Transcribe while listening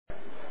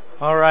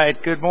All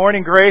right. Good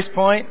morning, Grace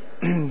Point.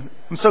 I'm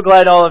so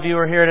glad all of you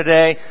are here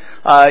today.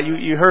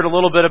 You heard a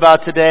little bit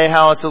about today,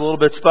 how it's a little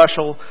bit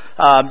special.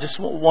 Just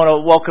want to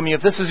welcome you.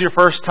 If this is your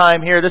first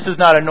time here, this is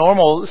not a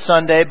normal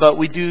Sunday, but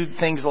we do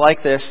things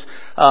like this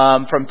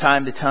from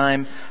time to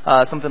time,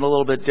 something a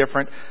little bit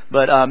different.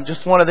 But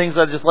just one of the things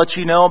I'll just let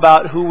you know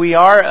about who we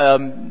are. A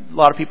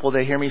lot of people,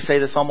 they hear me say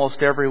this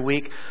almost every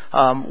week.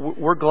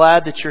 We're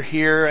glad that you're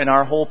here, and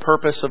our whole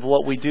purpose of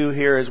what we do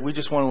here is we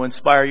just want to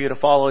inspire you to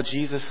follow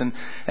Jesus and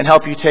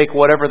help you take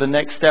whatever the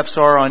next steps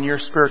are on your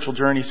spiritual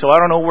journey. So I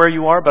don't know where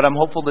you are, but I'm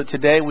hopeful that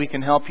today we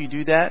can help you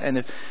do that. And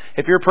if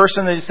you're a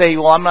person that you say,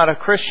 well, I'm not a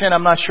Christian,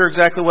 I'm not sure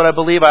exactly what I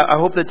believe, I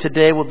hope that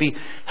today will be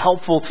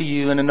helpful to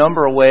you in a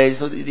number of ways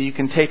so that you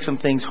can take some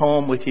things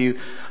home with you.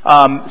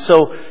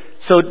 So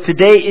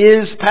today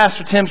is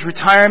Pastor Tim's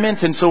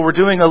retirement, and so we're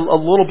doing a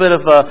little bit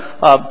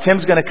of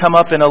Tim's going to come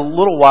up in a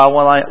little while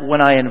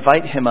when I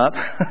invite him up.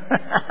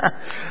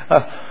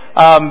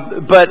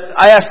 But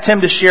I asked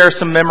Tim to share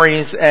some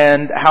memories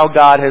and how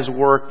God has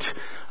worked,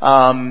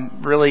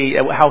 really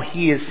how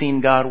he has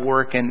seen God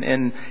work,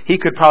 and he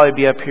could probably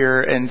be up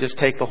here and just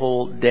take the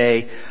whole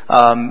day.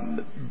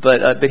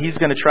 But he's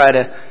going to try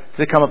to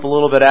come up a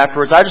little bit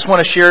afterwards. I just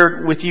want to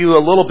share with you a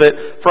little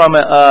bit from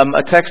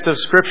a text of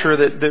Scripture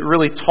that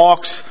really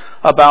talks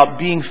about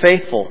being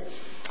faithful.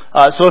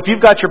 So if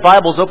you've got your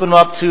Bibles, open them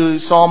up to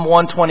Psalm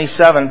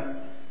 127.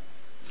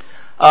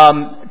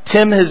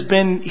 Tim has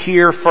been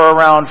here for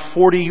around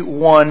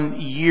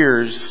 41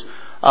 years.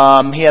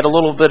 He had a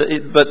little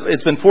bit, but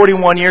it's been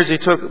 41 years. He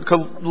took a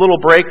little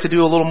break to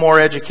do a little more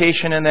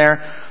education in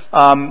there.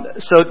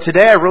 So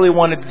today I really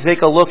wanted to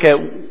take a look at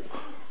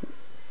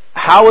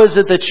how is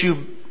it that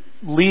you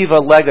leave a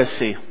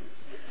legacy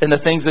in the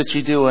things that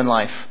you do in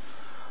life.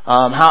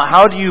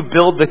 How do you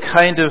build the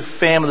kind of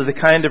family, the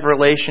kind of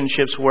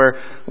relationships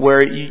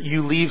where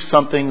you leave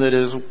something that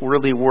is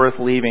really worth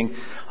leaving?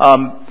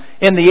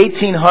 In the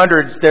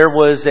 1800s, there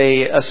was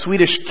a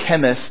Swedish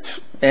chemist,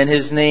 and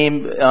his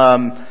name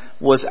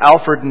was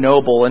Alfred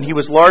Nobel, and he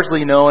was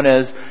largely known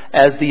as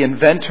the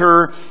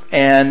inventor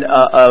and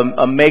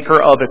a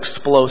maker of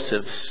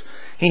explosives.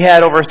 He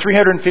had over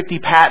 350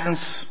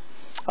 patents.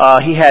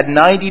 He had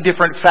 90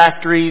 different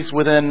factories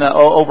within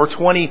over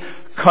 20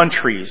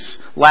 countries,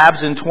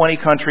 labs in 20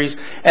 countries.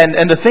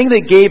 And the thing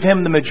that gave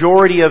him the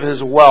majority of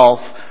his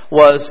wealth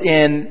was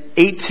in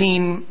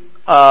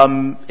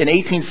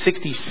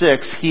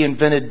 1866, he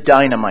invented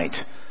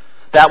dynamite.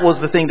 That was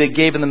the thing that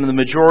gave him the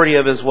majority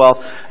of his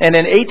wealth. And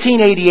in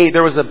 1888,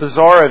 there was a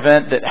bizarre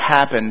event that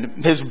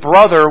happened. His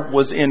brother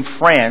was in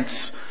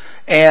France,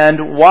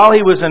 and while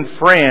he was in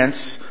France,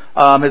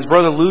 his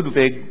brother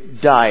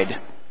Ludwig died.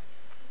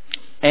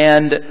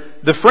 And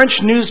the French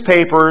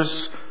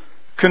newspapers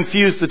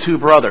confused the two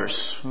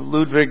brothers,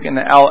 Ludwig and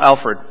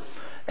Alfred.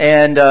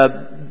 And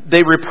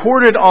they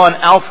reported on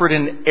Alfred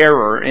in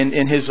error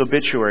in his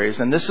obituaries.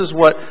 And this is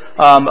what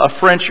a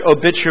French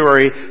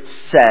obituary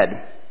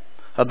said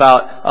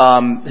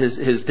about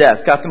his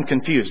death. Got them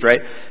confused,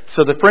 right?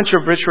 So the French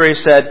obituary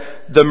said,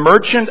 "The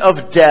merchant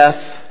of death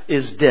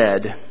is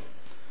dead."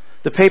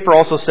 The paper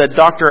also said,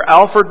 "Dr.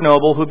 Alfred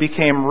Nobel, who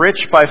became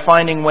rich by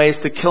finding ways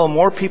to kill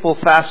more people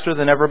faster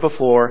than ever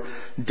before,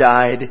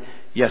 died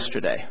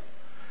yesterday."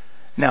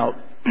 Now,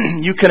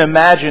 you can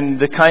imagine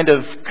the kind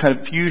of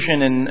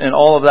confusion and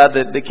all of that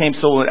came.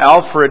 So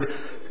Alfred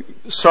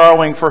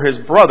sorrowing for his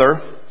brother,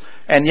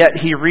 and yet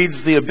he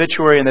reads the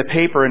obituary in the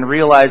paper and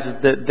realizes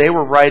that they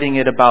were writing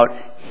it about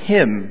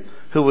him,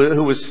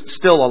 who was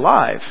still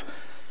alive.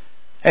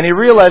 And he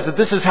realized that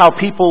this is how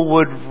people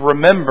would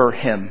remember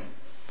him.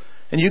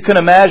 And you can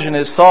imagine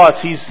his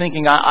thoughts. He's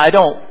thinking, I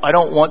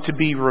don't want to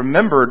be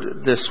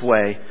remembered this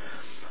way.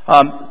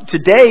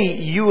 Today,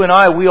 you and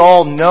I, we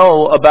all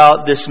know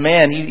about this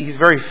man. He's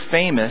very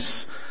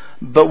famous,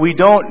 but we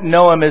don't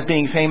know him as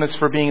being famous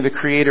for being the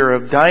creator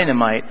of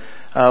dynamite.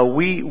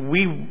 We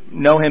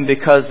know him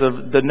because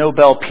of the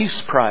Nobel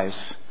Peace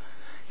Prize.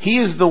 He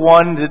is the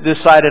one that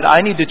decided,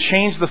 I need to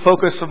change the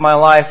focus of my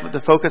life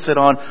to focus it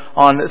on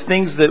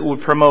things that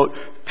would promote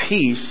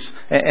peace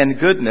and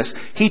goodness.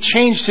 He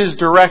changed his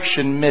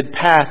direction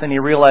mid-path, and he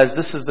realized,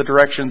 this is the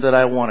direction that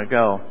I want to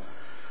go.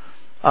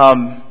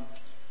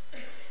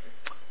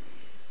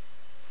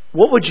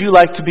 What would you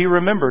like to be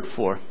remembered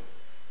for?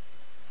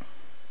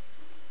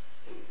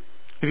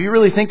 If you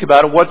really think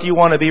about it, what do you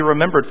want to be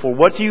remembered for?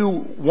 What do you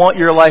want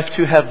your life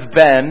to have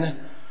been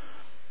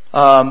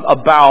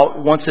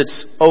about once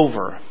it's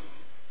over?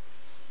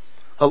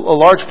 A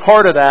large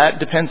part of that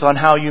depends on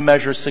how you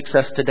measure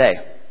success today.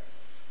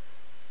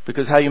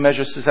 Because how you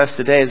measure success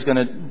today is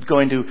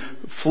going to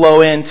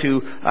flow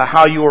into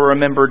how you are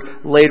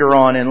remembered later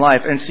on in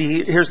life. And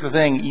see, here's the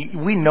thing.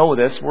 We know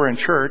this. We're in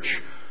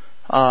church.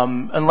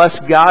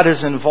 Unless God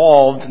is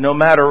involved, no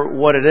matter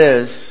what it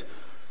is,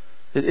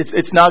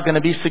 it's not going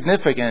to be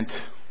significant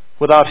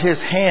without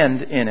His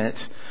hand in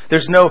it.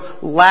 There's no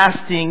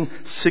lasting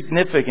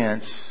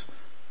significance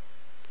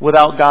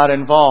without God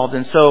involved.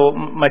 And so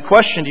my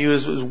question to you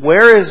is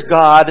where is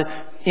God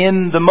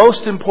in the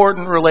most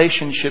important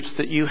relationships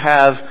that you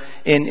have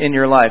in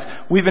your life.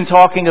 We've been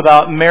talking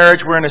about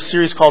marriage. We're in a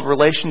series called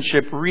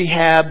Relationship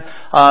Rehab.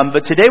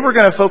 But today we're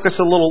going to focus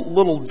a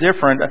little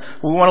different.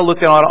 We want to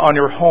look on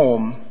your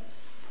home,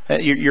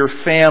 your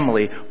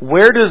family.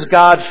 Where does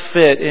God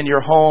fit in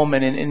your home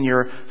and in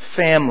your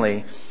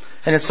family?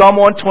 And in Psalm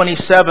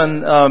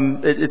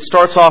 127, it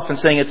starts off in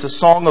saying it's a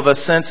song of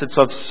ascents. It's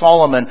of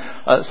Solomon,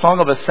 a song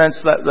of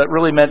ascents that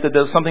really meant that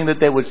there was something that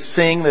they would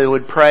sing, they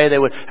would pray, they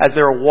would as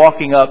they were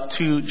walking up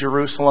to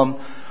Jerusalem.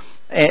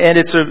 And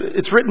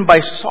it's written by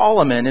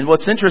Solomon. And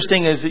what's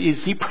interesting is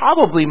he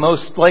probably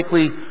most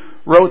likely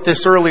wrote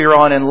this earlier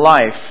on in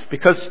life,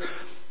 because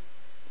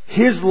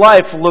his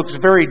life looks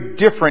very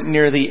different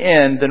near the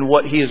end than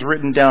what he has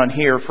written down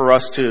here for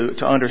us to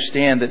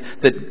understand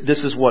that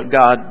this is what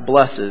God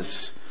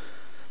blesses.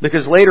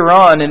 Because later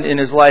on in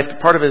his life,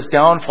 part of his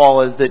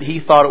downfall is that he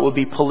thought it would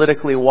be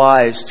politically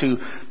wise to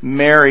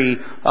marry.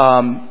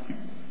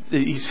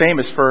 He's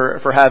famous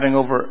for having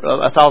over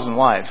 1,000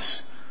 wives.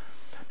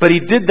 But he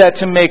did that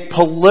to make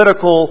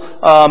political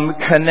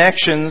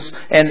connections,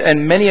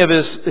 and many of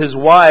his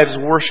wives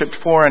worshipped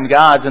foreign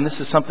gods, and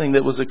this is something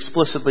that was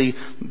explicitly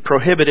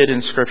prohibited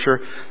in Scripture,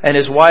 and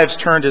his wives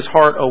turned his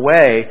heart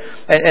away.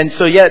 And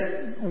so yet,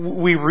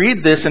 we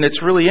read this, and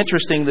it's really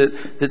interesting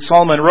that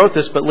Solomon wrote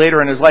this, but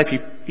later in his life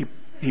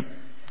he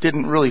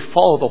didn't really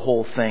follow the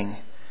whole thing.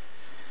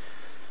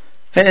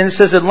 And it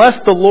says, unless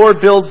the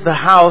Lord builds the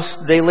house,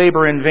 they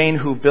labor in vain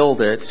who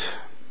build it.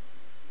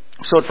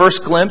 So at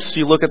first glimpse,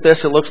 you look at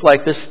this, it looks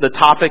like the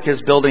topic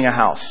is building a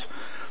house.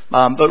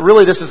 But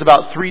really this is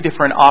about three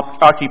different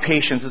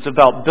occupations. It's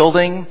about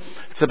building,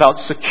 it's about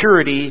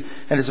security,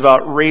 and it's about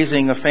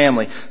raising a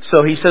family.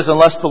 So he says,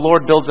 unless the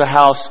Lord builds a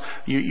house,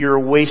 you're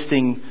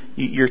wasting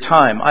your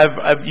time.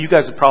 You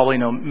guys have probably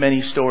know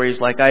many stories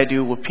like I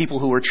do with people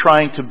who were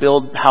trying to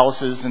build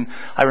houses. And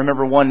I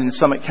remember one in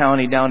Summit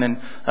County down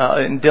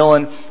in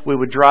Dillon. We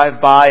would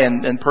drive by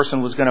and a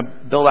person was going to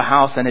build a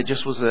house, and it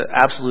just was an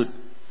absolute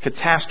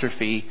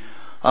catastrophe.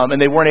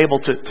 And they weren't able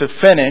to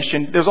finish.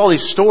 And there's all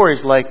these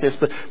stories like this.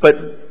 But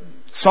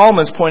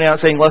Solomon's pointing out,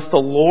 saying, unless the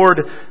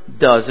Lord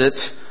does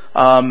it,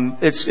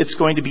 it's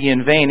going to be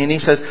in vain. And he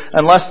says,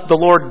 unless the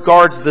Lord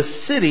guards the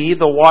city,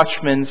 the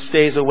watchman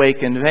stays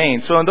awake in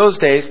vain. So in those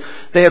days,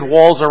 they had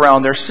walls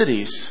around their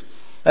cities.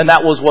 And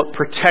that was what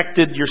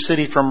protected your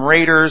city from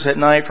raiders at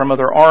night, from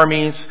other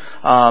armies.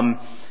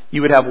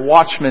 You would have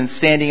watchmen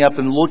standing up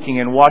and looking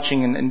and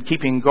watching and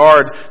keeping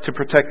guard to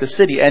protect the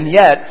city. And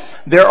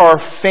yet, there are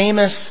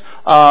famous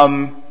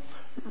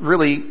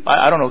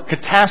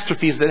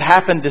catastrophes that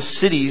happened to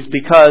cities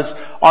because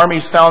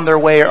armies found their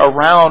way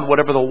around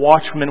whatever the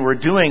watchmen were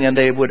doing, and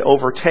they would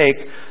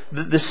overtake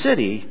the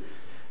city.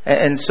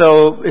 And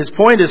so his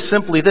point is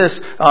simply this,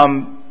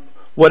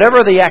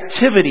 whatever the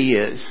activity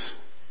is,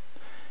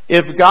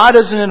 if God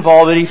isn't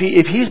involved,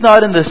 if He's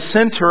not in the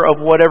center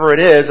of whatever it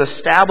is,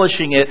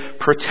 establishing it,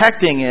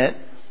 protecting it,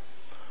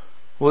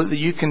 well,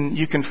 you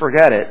can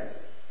forget it.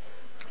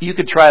 You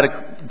could try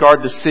to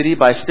guard the city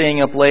by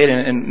staying up late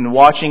and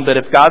watching, but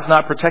if God's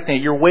not protecting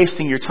it, you're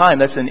wasting your time.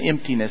 That's an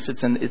emptiness.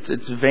 It's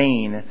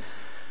vain.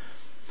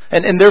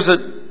 And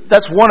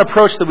that's one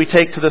approach that we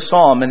take to the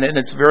Psalm, and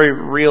it's very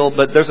real.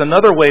 But there's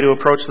another way to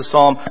approach the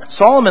Psalm.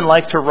 Solomon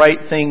liked to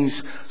write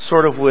things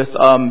sort of with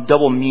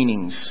double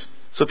meanings.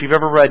 So if you've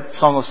ever read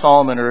Song of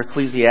Solomon or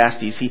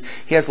Ecclesiastes, he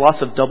has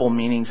lots of double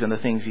meanings in the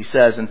things he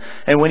says. And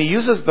when he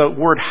uses the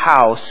word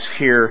house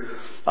here,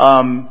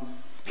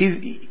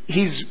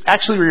 he's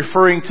actually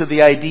referring to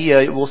the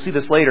idea, we'll see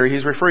this later,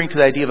 he's referring to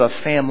the idea of a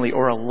family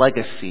or a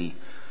legacy.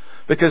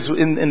 Because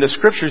in the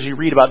Scriptures you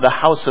read about the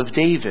house of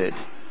David,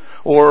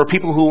 or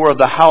people who were of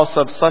the house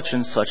of such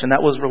and such, and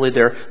that was really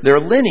their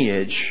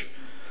lineage.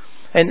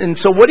 And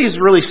so what he's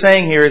really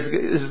saying here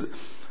is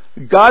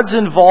God's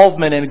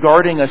involvement in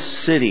guarding a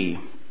city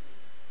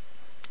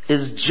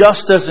is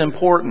just as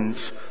important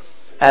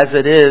as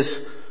it is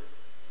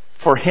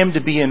for Him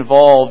to be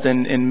involved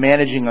in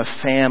managing a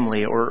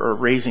family or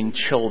raising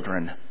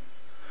children.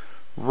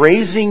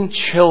 Raising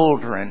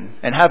children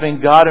and having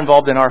God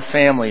involved in our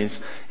families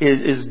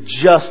is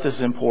just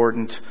as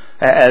important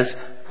as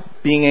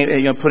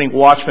being putting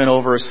watchmen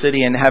over a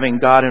city and having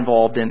God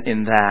involved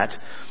in that.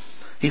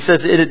 He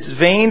says, it is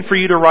vain for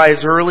you to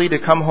rise early, to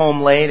come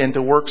home late, and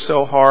to work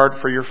so hard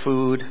for your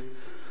food.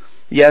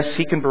 Yes,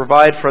 He can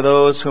provide for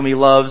those whom He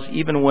loves,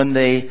 even when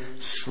they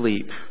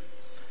sleep.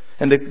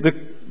 And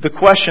the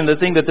question, the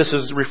thing that this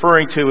is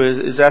referring to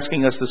is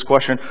asking us this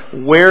question,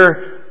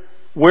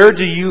 where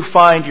do you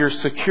find your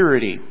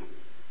security?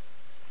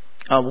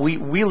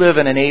 We live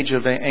in an age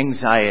of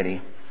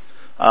anxiety.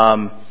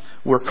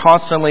 We're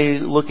constantly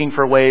looking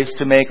for ways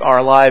to make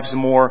our lives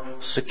more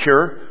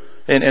secure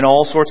in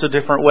all sorts of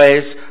different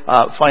ways.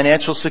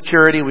 Financial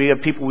security, we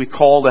have people we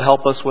call to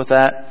help us with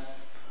that.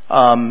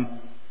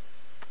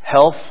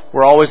 Health,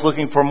 we're always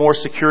looking for more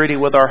security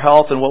with our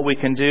health and what we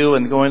can do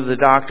and going to the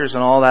doctors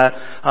and all that.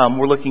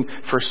 We're looking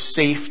for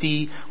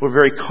safety. We're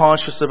very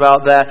conscious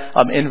about that.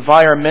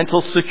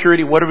 Environmental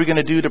security, what are we going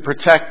to do to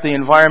protect the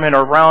environment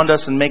around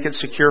us and make it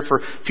secure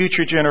for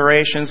future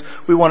generations?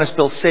 We want to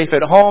feel safe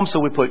at home, so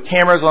we put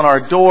cameras on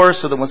our doors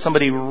so that when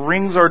somebody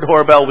rings our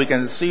doorbell, we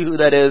can see who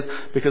that is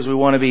because we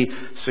want to be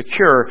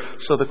secure.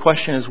 So the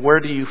question is,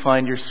 where do you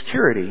find your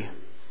security?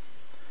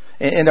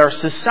 And our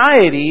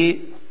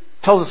society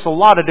tells us a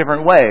lot of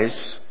different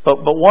ways, but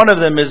one of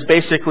them is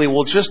basically,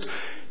 well, just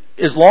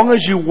as long as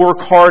you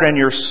work hard and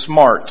you're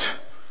smart,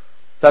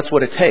 that's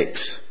what it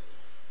takes.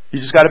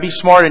 You just got to be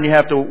smart and you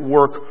have to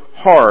work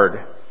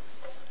hard.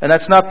 And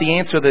that's not the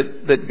answer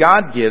that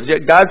God gives.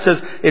 Yet God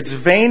says it's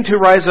vain to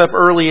rise up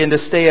early and to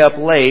stay up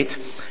late.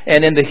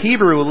 And in the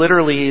Hebrew,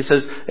 literally, he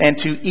says, and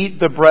to eat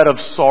the bread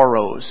of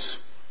sorrows,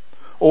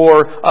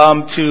 or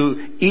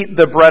to eat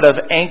the bread of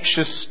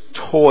anxious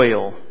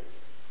toil.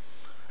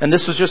 And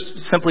this is just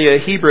simply a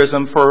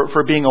Hebraism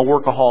for being a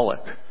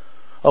workaholic.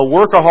 A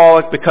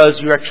workaholic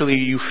because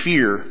you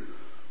fear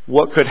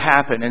what could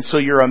happen. And so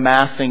you're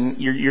amassing,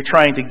 you're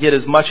trying to get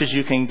as much as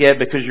you can get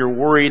because you're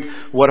worried,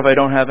 what if I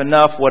don't have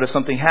enough? What if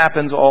something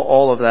happens?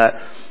 All of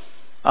that.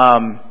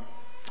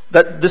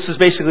 This is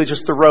basically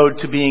just the road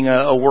to being a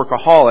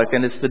workaholic.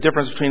 And it's the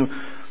difference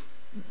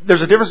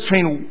there's a difference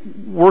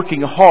between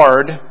working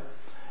hard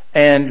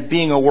and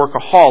being a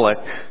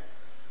workaholic.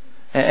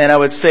 And I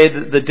would say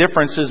that the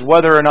difference is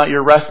whether or not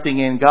you're resting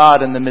in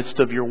God in the midst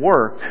of your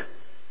work.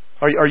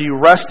 Are you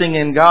resting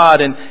in God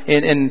and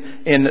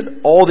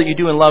in all that you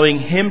do and allowing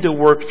Him to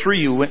work through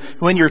you?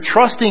 When you're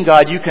trusting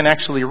God, you can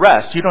actually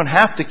rest. You don't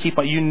have to keep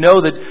on. You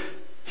know that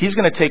He's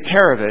going to take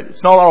care of it.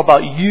 It's not all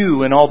about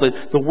you and all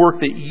the work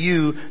that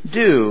you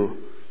do.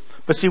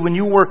 But see, when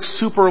you work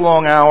super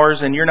long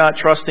hours and you're not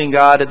trusting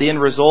God, the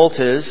end result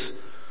is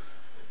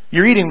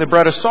you're eating the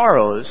bread of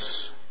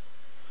sorrows.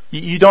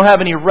 You don't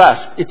have any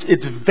rest.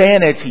 It's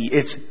vanity.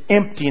 It's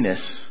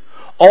emptiness.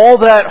 All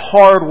that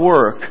hard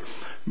work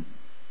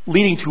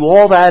leading to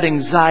all that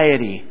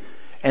anxiety,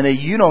 and that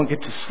you don't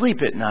get to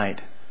sleep at night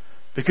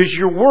because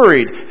you're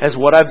worried, has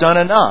what I've done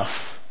enough?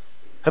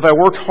 Have I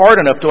worked hard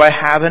enough? Do I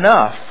have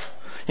enough?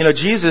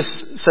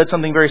 Jesus said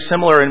something very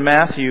similar in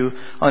Matthew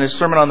on His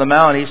Sermon on the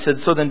Mount. He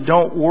said, so then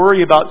don't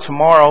worry about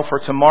tomorrow, for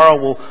tomorrow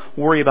will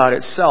worry about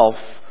itself.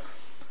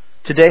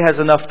 Today has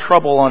enough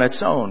trouble on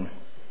its own.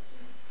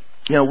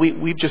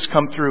 We've just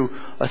come through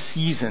a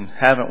season,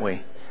 haven't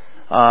we?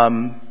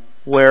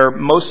 Where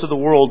most of the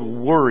world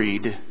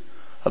worried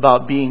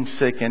about being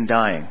sick and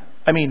dying.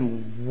 I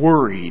mean,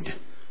 worried.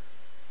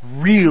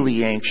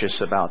 Really anxious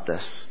about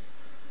this.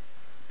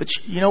 But,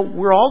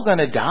 we're all going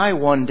to die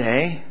one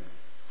day.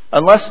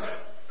 Unless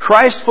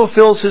Christ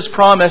fulfills His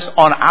promise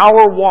on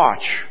our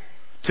watch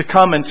to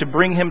come and to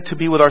bring Him to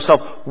be with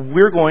ourselves,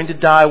 we're going to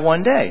die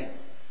one day.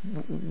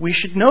 We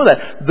should know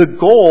that. The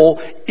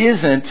goal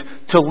isn't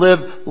to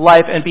live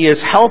life and be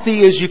as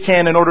healthy as you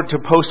can in order to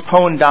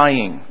postpone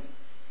dying.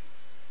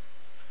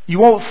 You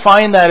won't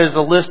find that as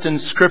a list in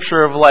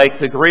Scripture of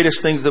the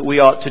greatest things that we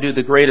ought to do,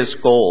 the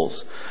greatest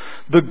goals.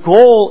 The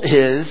goal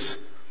is,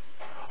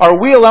 are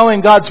we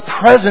allowing God's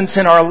presence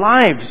in our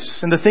lives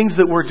and the things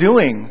that we're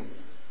doing?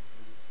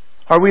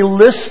 Are we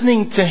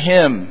listening to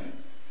Him?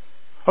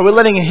 Are we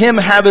letting Him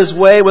have His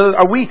way?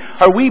 Are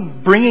we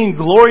bringing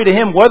glory to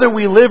Him? Whether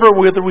we live or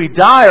whether we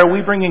die, are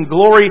we bringing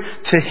glory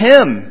to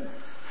Him?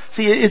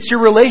 See, it's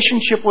your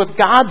relationship with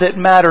God that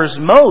matters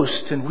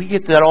most, and we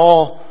get that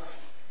all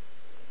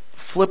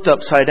flipped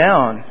upside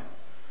down.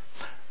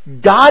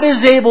 God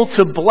is able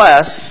to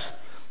bless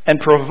and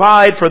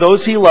provide for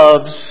those He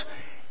loves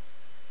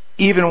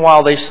even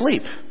while they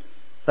sleep.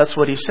 That's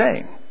what He's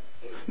saying.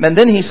 And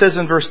then He says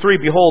in verse 3,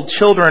 behold,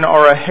 children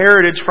are a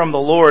heritage from the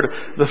Lord.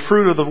 The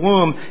fruit of the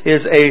womb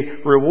is a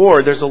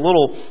reward. There's a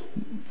little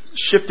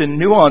shift in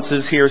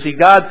nuances here. See,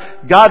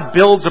 God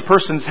builds a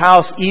person's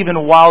house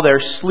even while they're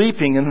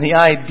sleeping. And the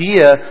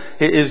idea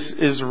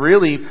is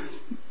really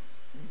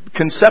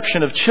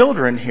conception of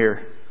children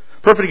here.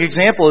 Perfect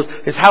example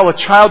is how a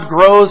child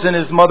grows in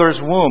his mother's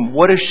womb.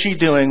 What is she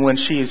doing when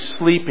she is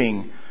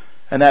sleeping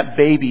and that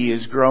baby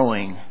is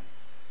growing?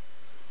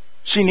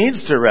 She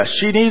needs to rest.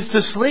 She needs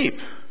to sleep.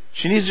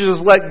 She needs to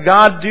just let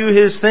God do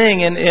His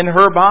thing in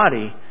her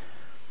body.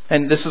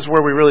 And this is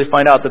where we really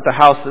find out that the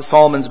house that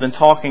Solomon's been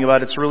talking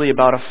about, it's really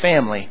about a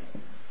family.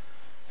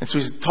 And so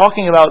he's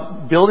talking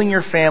about building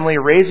your family,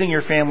 raising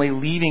your family,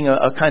 leaving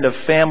a kind of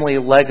family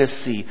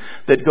legacy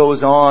that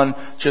goes on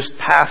just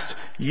past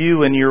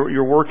you and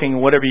your working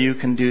and whatever you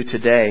can do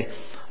today.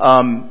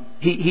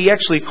 He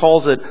actually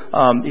calls it,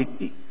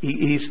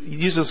 he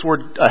uses this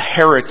word, a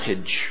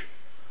heritage.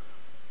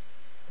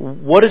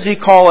 What does he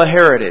call a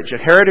heritage? A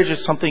heritage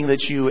is something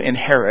that you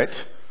inherit.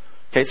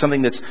 Okay,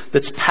 something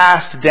that's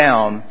passed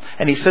down.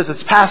 And he says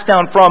it's passed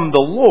down from the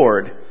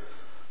Lord.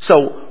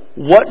 So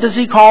what does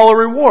he call a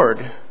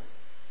reward?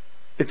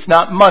 It's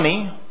not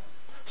money.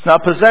 It's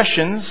not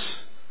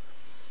possessions.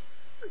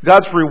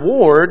 God's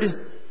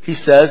reward, he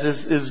says,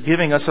 is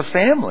giving us a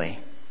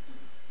family.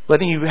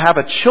 letting you have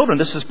a children.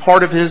 This is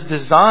part of His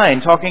design,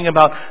 talking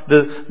about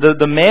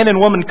the man and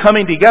woman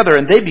coming together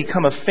and they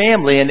become a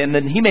family, and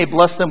then He may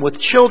bless them with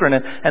children,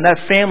 and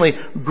that family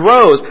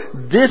grows.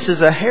 This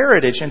is a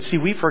heritage. And see,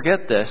 we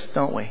forget this,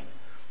 don't we?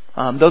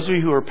 Those of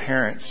you who are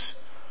parents,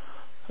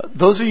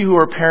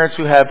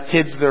 who have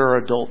kids that are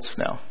adults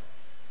now.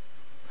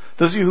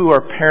 Those of you who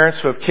are parents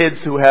who have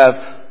kids who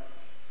have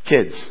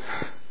kids.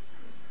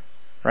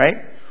 Right?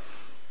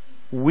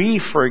 We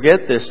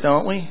forget this,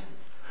 don't we?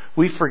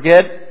 We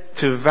forget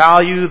to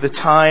value the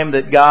time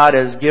that God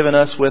has given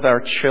us with our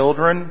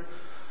children.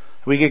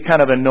 We get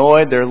kind of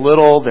annoyed. They're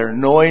little, they're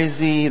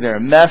noisy, they're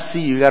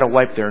messy. You got to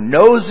wipe their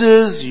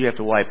noses. You have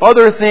to wipe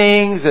other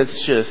things.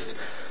 It's just,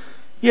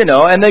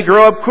 and they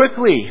grow up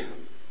quickly.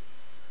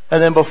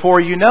 And then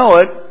before you know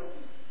it,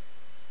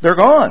 they're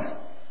gone.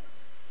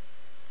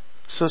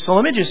 So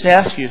let me just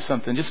ask you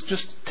something.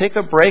 Just take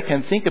a break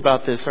and think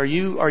about this. Are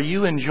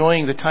you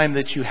enjoying the time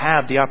that you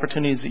have, the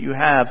opportunities that you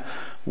have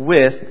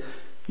with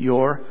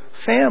your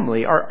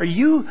family? Are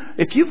you,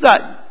 if you've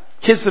got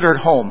kids that are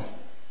at home,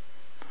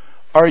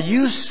 are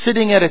you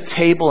sitting at a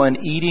table and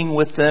eating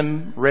with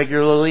them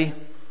regularly?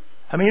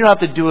 I mean, you don't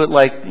have to do it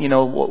like,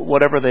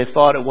 whatever they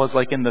thought it was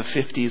like in the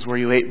 50s where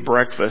you ate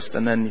breakfast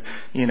and then,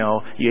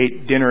 you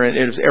ate dinner and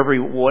it was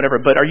whatever.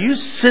 But are you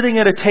sitting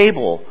at a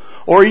table?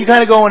 Or are you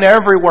kind of going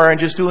everywhere and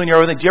just doing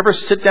your own thing? Do you ever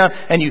sit down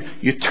and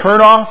you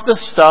turn off the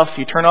stuff,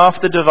 you turn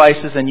off the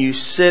devices, and you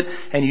sit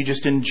and you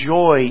just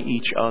enjoy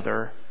each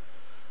other?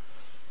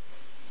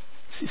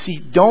 See,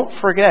 don't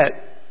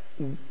forget.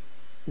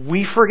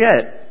 We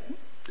forget.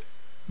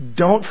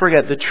 Don't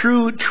forget, the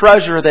true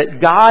treasure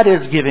that God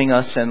is giving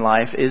us in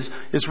life is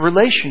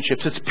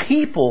relationships. It's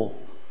people.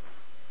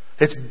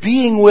 It's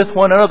being with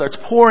one another. It's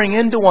pouring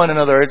into one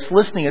another. It's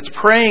listening. It's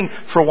praying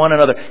for one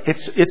another.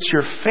 It's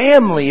your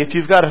family if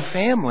you've got a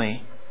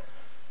family.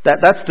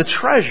 That's the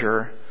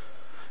treasure.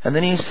 And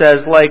then he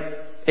says, like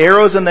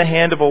arrows in the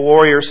hand of a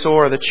warrior, so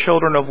are the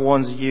children of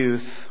one's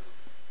youth.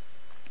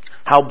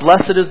 How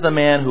blessed is the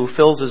man who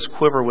fills his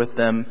quiver with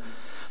them.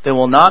 They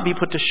will not be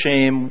put to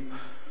shame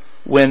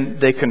when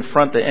they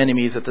confront the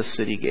enemies at the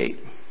city gate.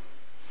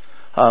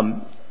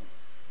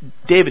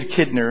 David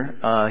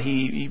Kidner,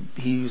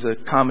 he's a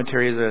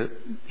commentary, he's a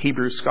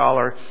Hebrew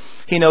scholar.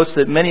 He notes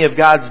that many of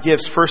God's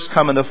gifts first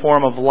come in the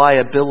form of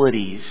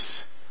liabilities,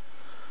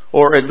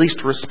 or at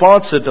least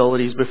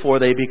responsibilities before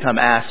they become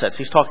assets.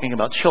 He's talking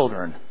about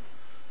children.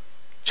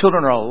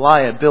 Children are a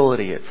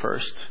liability at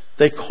first.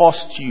 They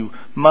cost you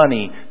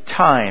money,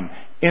 time,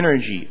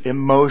 energy,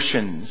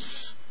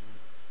 emotions.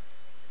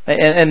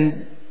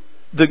 And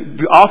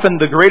often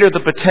the greater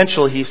the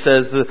potential, he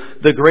says,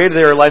 the greater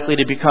they are likely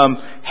to become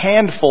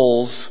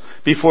handfuls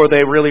before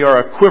they really are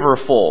a quiver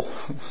full.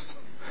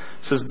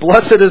 He says,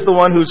 blessed is the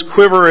one whose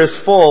quiver is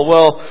full.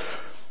 Well,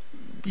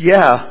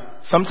 yeah,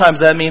 sometimes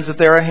that means that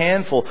they're a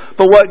handful.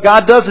 But what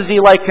God does is He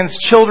likens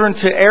children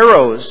to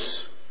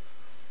arrows.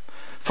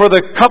 For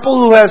the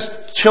couple who has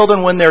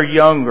children when they're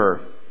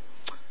younger,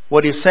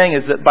 what He's saying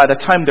is that by the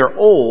time they're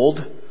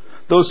old,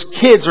 those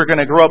kids are going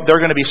to grow up. They're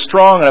going to be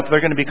strong enough. They're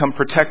going to become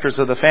protectors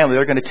of the family.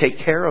 They're going to take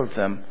care of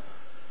them.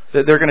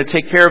 They're going to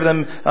take care of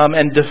them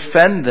and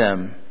defend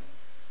them.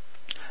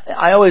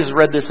 I always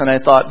read this and I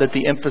thought that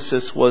the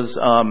emphasis was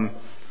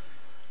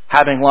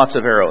having lots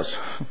of arrows.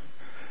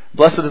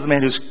 Blessed is the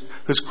man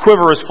whose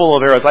quiver is full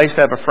of arrows. I used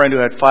to have a friend who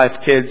had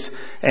 5 kids,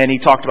 and he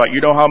talked about,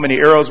 how many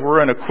arrows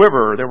were in a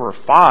quiver? There were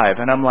 5.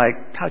 And I'm like,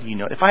 how do you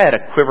know? If I had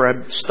a quiver,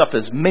 I'd stuff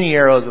as many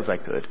arrows as I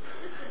could.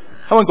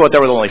 I wouldn't go out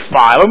there with only 5.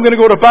 I'm going to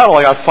go to battle.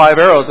 I got 5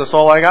 arrows. That's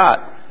all I got.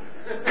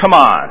 Come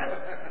on.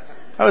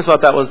 I always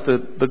thought that was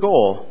the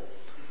goal.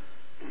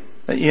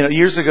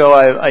 Years ago,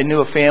 I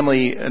knew a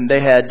family, and they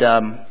had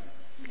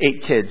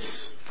 8 kids,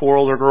 4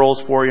 older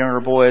girls, 4 younger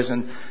boys,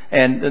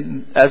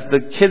 and as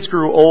the kids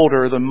grew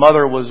older, the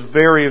mother was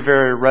very,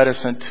 very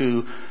reticent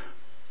to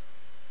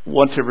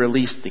want to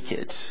release the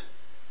kids.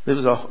 This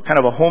was a kind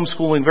of a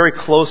homeschooling, very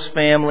close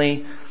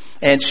family.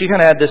 And she kind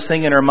of had this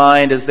thing in her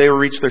mind as they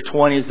reached their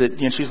 20s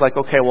that, she's like,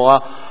 okay,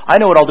 well, I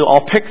know what I'll do.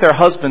 I'll pick their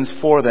husbands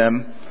for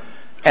them,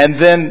 and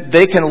then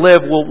they can live.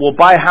 We'll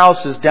buy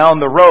houses down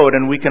the road,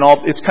 and we can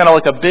all. It's kind of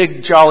like a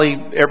big, jolly,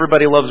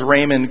 everybody loves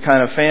Raymond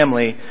kind of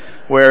family,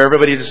 where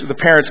the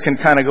parents can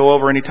kind of go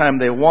over anytime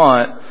they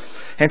want.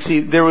 And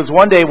see, there was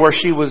one day where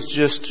she was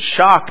just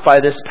shocked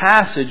by this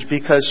passage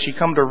because she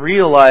come to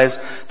realize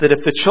that if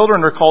the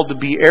children are called to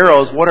be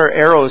arrows, what are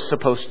arrows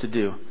supposed to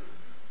do?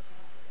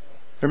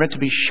 They're meant to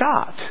be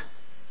shot.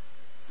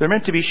 They're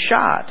meant to be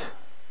shot.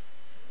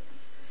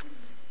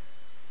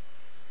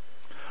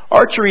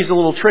 Archery is a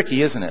little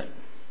tricky, isn't it?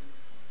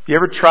 You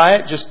ever try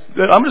it?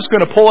 I'm just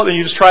going to pull it, and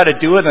you just try to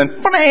do it,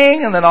 and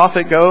bang, and then off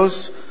it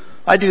goes.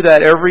 I do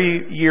that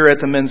every year at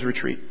the men's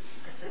retreat.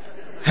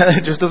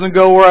 It just doesn't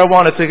go where I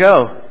want it to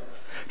go.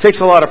 It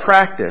takes a lot of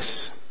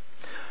practice.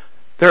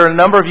 There are a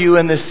number of you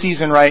in this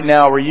season right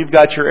now where you've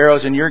got your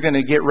arrows and you're going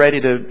to get ready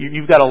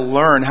you've got to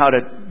learn how to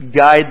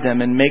guide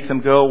them and make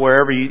them go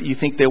wherever you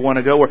think they want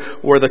to go,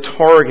 where the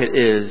target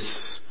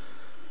is.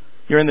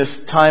 You're in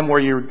this time where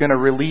you're going to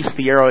release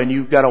the arrow and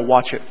you've got to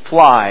watch it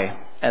fly.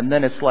 And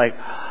then it's like,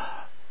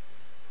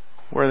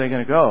 where are they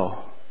going to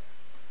go?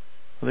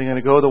 Are they going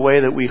to go the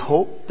way that we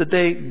hope that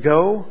they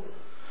go?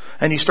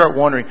 And you start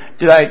wondering,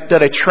 did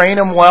I train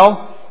them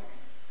well?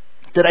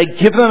 Did I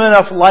give them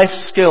enough life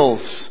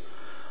skills?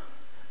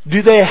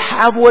 Do they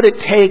have what it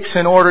takes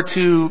in order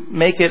to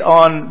make it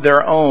on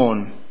their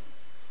own?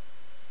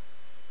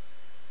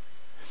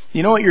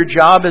 You know what your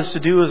job is to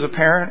do as a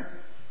parent?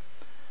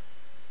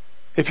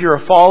 If you're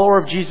a follower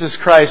of Jesus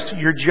Christ,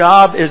 your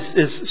job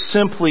is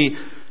simply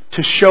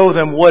to show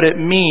them what it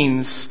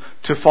means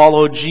to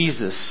follow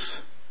Jesus.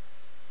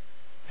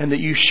 And that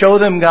you show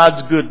them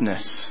God's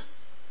goodness.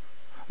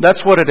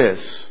 That's what it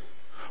is.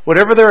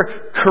 Whatever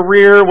their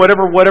career,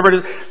 whatever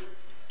it is,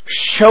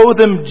 show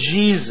them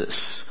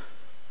Jesus.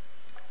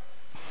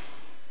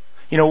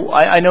 You know,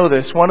 I know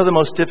this. One of the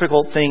most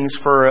difficult things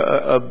for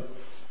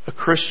a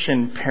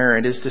Christian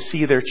parent is to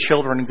see their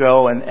children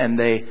go and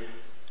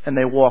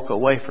they walk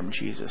away from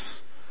Jesus.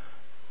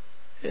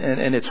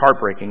 And it's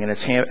heartbreaking, and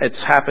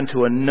it's happened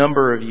to a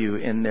number of you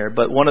in there.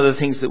 But one of the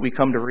things that we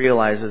come to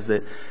realize is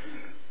that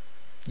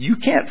you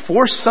can't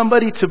force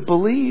somebody to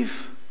believe.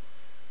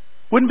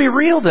 Wouldn't be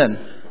real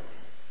then.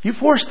 You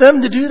force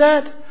them to do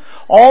that?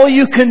 All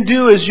you can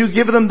do is you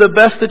give them the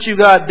best that you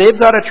got. They've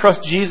got to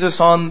trust Jesus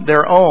on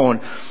their own.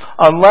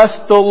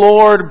 Unless the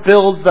Lord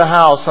builds the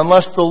house,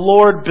 unless the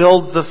Lord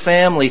builds the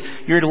family,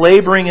 you're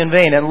laboring in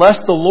vain. Unless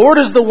the Lord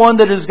is the one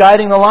that is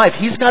guiding the life,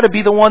 He's got to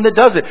be the one that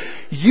does it.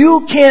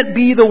 You can't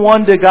be the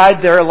one to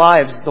guide their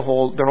lives their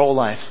whole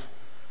life.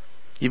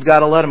 You've got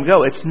to let them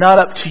go. It's not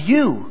up to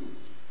you.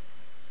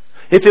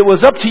 If it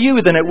was up to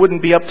you, then it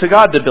wouldn't be up to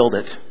God to build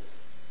it.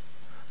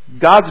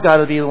 God's got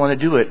to be the one to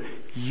do it.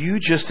 You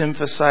just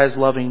emphasize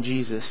loving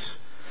Jesus.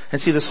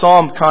 And see, the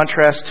Psalm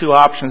contrasts two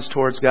options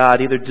towards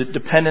God, either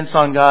dependence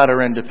on God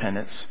or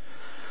independence.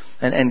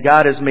 And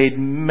God has made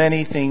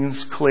many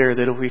things clear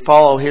that if we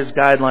follow His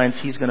guidelines,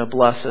 He's going to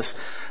bless us.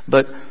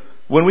 But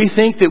when we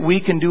think that we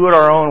can do it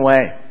our own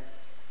way,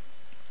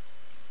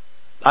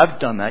 I've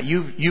done that.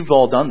 You've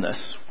all done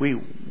this.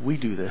 We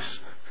do this.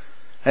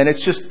 And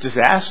it's just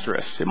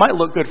disastrous. It might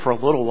look good for a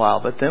little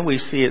while, but then we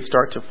see it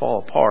start to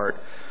fall apart.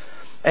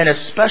 And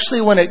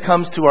especially when it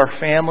comes to our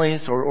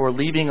families or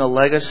leaving a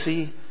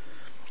legacy.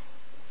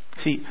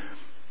 See,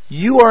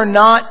 you are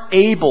not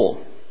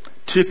able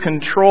to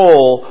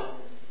control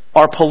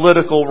our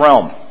political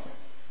realm.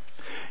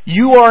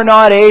 You are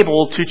not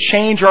able to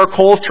change our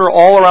culture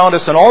all around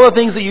us and all the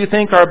things that you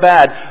think are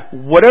bad.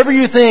 Whatever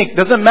you think,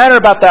 doesn't matter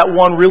about that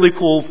one really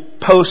cool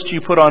post you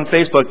put on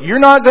Facebook. You're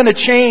not going to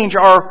change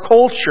our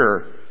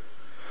culture.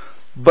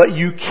 But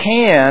you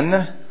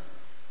can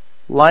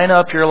line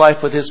up your life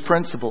with His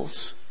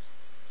principles.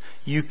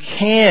 You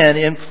can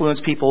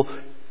influence people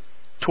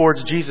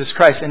towards Jesus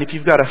Christ. And if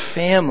you've got a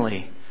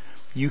family,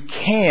 you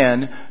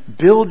can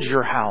build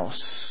your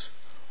house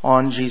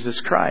on Jesus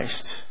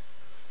Christ.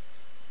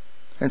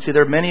 And see,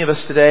 there are many of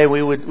us today,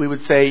 we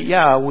would say,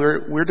 yeah,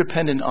 we're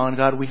dependent on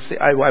God. We say,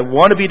 I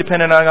want to be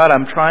dependent on God.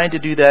 I'm trying to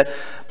do that.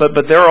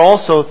 But there are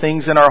also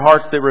things in our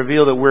hearts that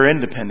reveal that we're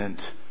independent.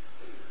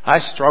 I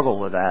struggle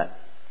with that.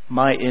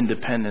 My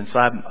independence.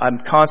 I'm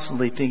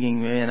constantly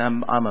thinking, man,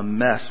 I'm a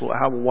mess.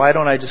 Why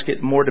don't I just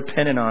get more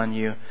dependent on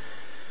you?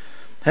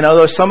 And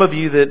although some of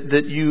you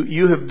that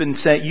you have been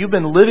saying, you've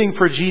been living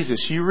for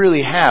Jesus, you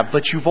really have,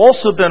 but you've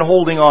also been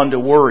holding on to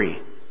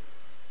worry.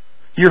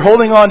 You're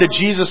holding on to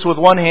Jesus with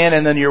one hand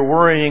and then you're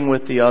worrying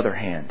with the other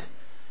hand.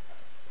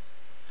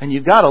 And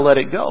you've got to let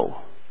it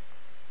go.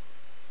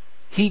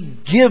 He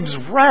gives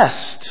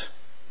rest.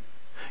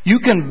 You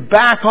can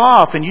back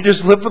off and you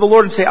just live for the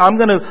Lord and say, I'm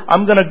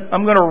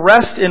gonna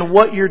rest in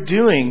what you're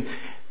doing.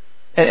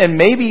 And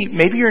maybe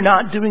you're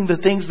not doing the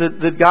things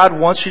that God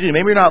wants you to do.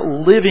 Maybe you're not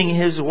living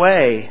His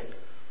way.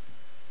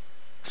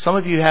 Some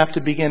of you have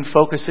to begin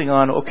focusing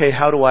on, okay,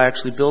 how do I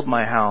actually build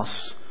my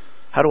house?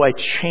 How do I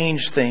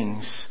change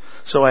things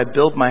so I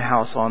build my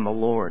house on the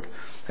Lord?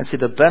 And see,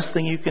 the best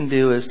thing you can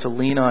do is to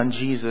lean on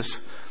Jesus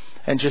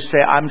and just say,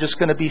 I'm just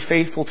going to be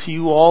faithful to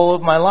you all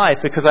of my life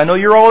because I know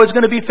you're always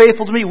going to be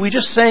faithful to me. We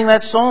just sang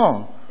that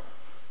song.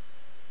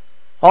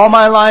 All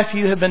my life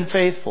you have been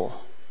faithful.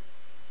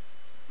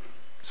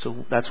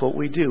 So that's what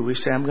we do. We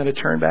say, I'm going to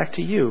turn back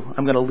to you.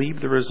 I'm going to leave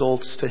the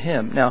results to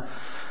Him. Now,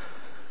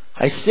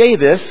 I say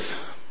this.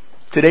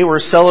 Today we're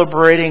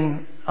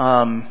celebrating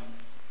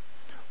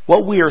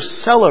what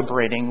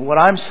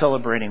I'm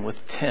celebrating with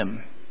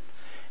Tim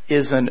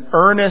is an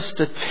earnest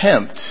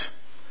attempt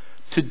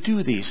to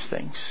do these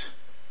things.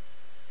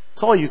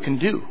 That's all you can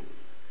do.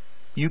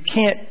 You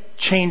can't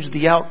change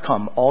the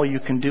outcome. All you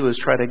can do is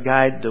try to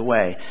guide the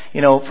way.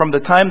 You know, from the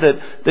time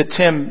that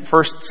Tim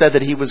first said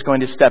that he was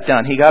going to step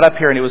down, he got up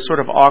here and it was sort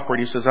of awkward.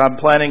 He says, I'm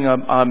planning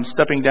on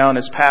stepping down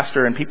as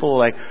pastor. And people were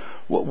like,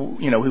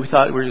 we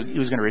thought he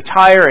was going to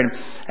retire.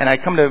 And I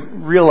come to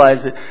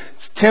realize that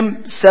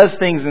Tim says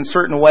things in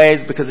certain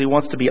ways because he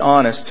wants to be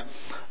honest.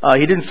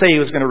 He didn't say he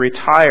was going to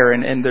retire,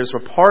 and there's a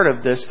part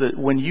of this that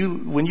when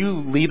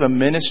you leave a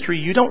ministry,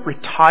 you don't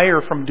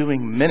retire from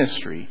doing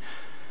ministry.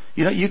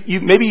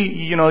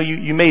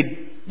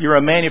 You're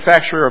a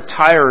manufacturer of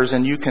tires,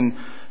 and you can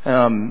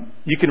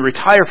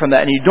retire from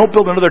that, and you don't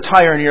build another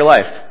tire in your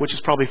life, which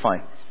is probably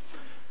fine.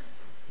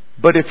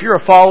 But if you're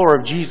a follower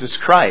of Jesus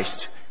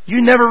Christ,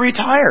 you never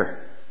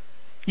retire.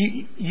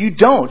 You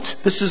don't.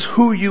 This is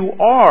who you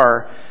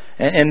are.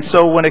 And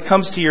so when it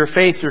comes to your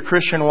faith, your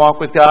Christian walk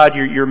with God,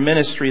 your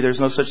ministry, there's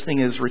no such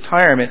thing as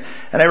retirement.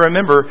 And I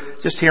remember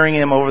just hearing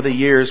him over the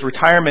years,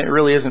 retirement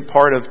really isn't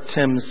part of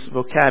Tim's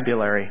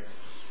vocabulary.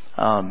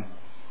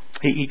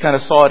 He kind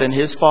of saw it in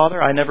his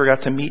father. I never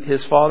got to meet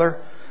his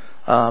father.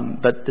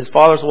 But his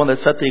father's the one that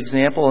set the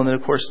example. And then,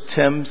 of course,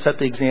 Tim set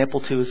the example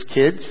to his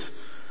kids.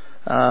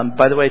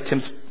 By the way,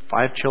 Tim's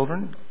 5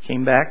 children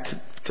came back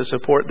to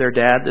support their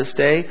dad this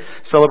day.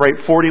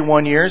 Celebrate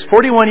 41 years.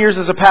 41 years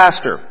as a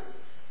pastor.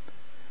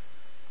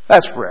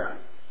 That's rare.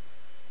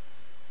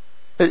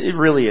 It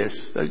really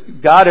is.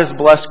 God has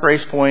blessed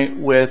Grace Point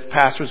with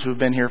pastors who've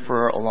been here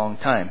for a long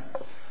time.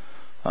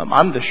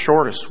 I'm the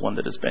shortest one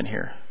that has been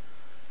here.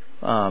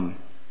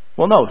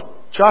 Well, no,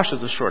 Josh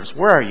is the shortest.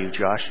 Where are you,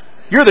 Josh?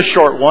 You're the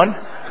short one.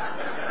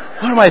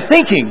 What am I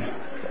thinking?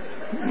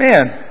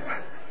 Man.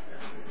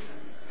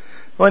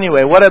 Well,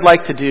 anyway, what I'd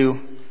like to do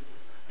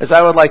is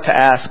I would like to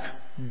ask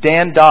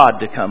Dan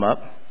Dodd to come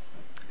up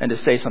and to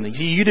say something.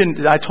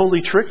 I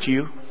totally tricked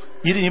you.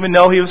 You didn't even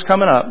know he was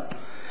coming up.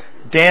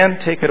 Dan,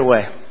 take it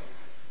away.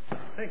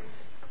 Thanks.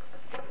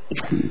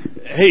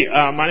 Hey,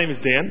 my name is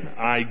Dan.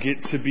 I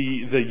get to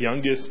be the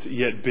youngest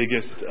yet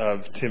biggest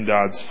of Tim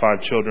Dodd's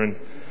 5 children.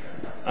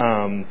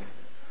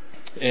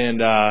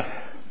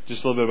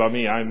 Just a little bit about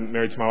me. I'm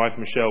married to my wife,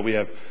 Michelle. We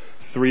have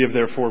 3 of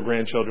their 4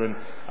 grandchildren.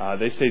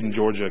 They stayed in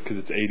Georgia because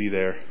it's 80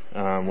 there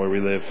where we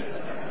live.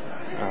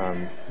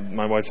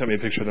 My wife sent me a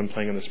picture of them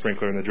playing in the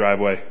sprinkler in the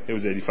driveway. It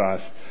was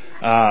 85.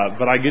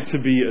 But I get to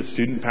be a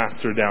student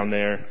pastor down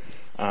there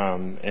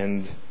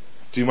and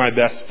do my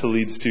best to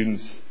lead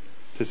students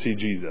to see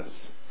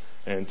Jesus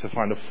and to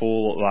find a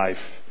full life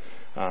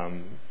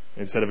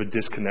instead of a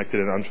disconnected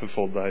and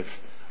unfulfilled life.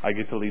 I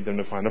get to lead them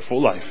to find a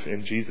full life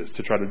in Jesus,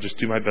 to try to just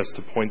do my best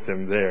to point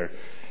them there.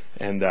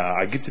 And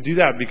I get to do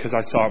that because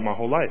I saw it my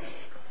whole life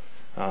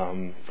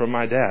from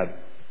my dad.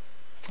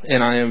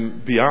 And I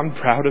am beyond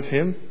proud of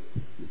him.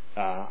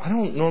 I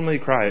don't normally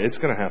cry. It's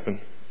going to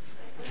happen.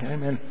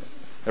 Amen.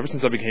 Ever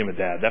since I became a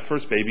dad, that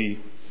first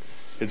baby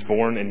is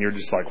born and you're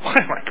just like, why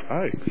am I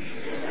crying?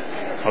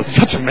 I was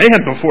such a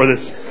man before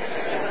this.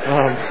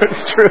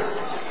 It's true.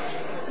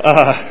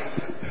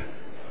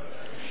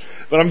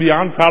 But I'm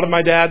beyond proud of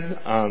my dad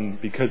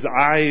because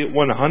I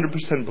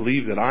 100%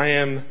 believe that I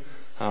am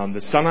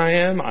the son I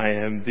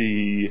am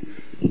the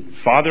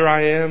father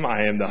I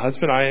am the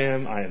husband I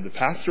am the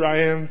pastor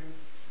I am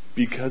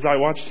because I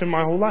watched him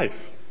my whole life.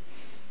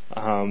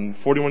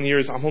 41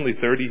 years, I'm only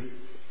 30.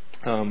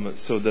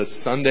 So the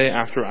Sunday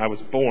after I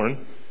was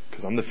born,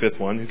 because I'm the 5th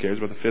one, who cares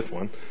about the 5th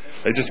one,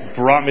 they just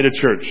brought me to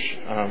church,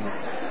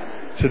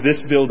 to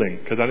this building,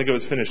 because I think it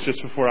was finished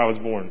just before I was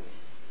born.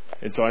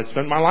 And so I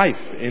spent my life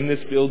in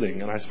this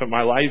building, and I spent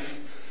my life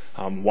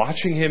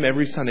watching him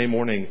every Sunday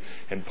morning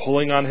and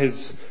pulling on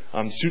his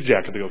suit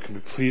jacket to go, can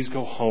we please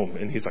go home?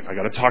 And he's like, I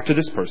got to talk to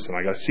this person.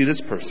 I got to see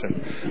this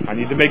person. I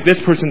need to make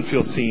this person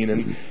feel seen.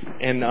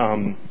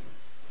 And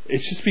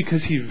it's just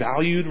because he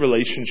valued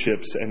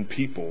relationships and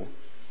people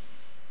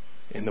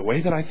in the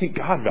way that I think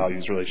God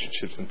values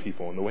relationships and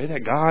people, in the way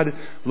that God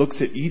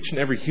looks at each and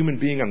every human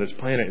being on this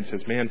planet and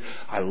says, man,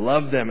 I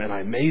love them and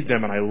I made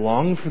them and I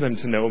long for them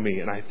to know me.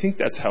 And I think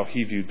that's how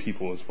he viewed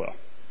people as well.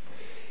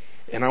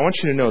 And I want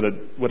you to know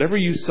that whatever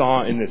you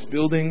saw in this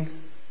building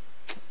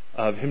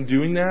of him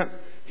doing that,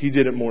 he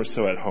did it more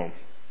so at home.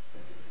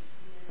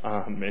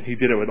 And he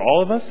did it with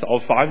all of us,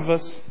 all 5 of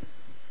us,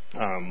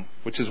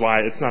 which is why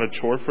it's not a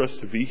chore for us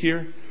to be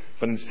here.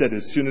 But instead,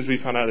 as soon as we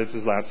found out it's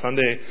his last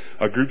Sunday,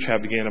 a group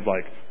chat began of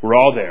like, we're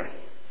all there.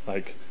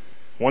 Like,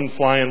 one's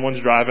flying, one's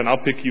driving. I'll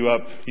pick you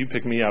up. You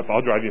pick me up.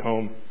 I'll drive you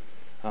home.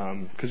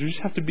 Because we just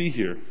have to be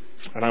here.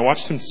 And I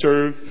watched him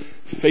serve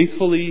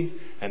faithfully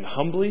and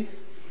humbly.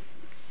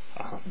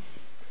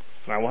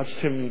 And I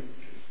watched him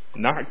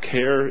not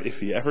care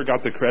if he ever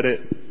got the credit,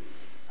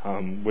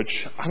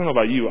 which I don't know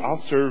about you. I'll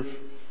serve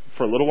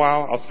for a little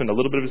while. I'll spend a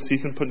little bit of a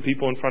season putting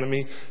people in front of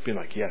me, being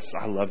like, yes,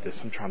 I love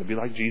this. I'm trying to be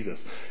like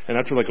Jesus. And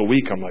after like a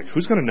week, I'm like,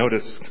 who's going to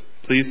notice?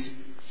 Please,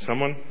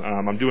 someone.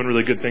 I'm doing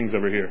really good things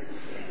over here.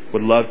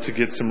 Would love to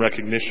get some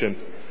recognition.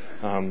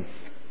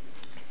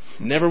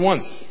 Never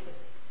once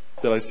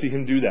did I see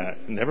him do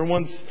that. Never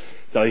once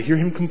did I hear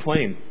him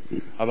complain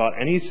about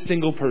any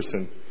single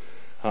person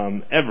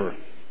ever.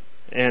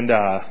 And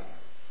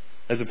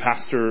as a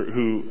pastor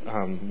who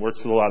works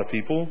with a lot of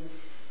people,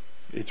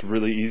 it's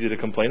really easy to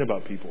complain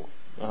about people.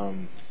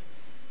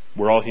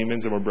 We're all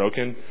humans and we're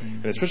broken.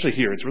 And especially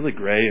here, it's really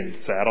gray and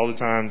sad all the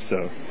time.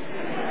 So,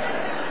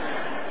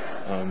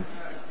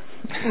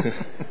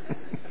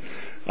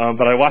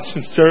 but I watched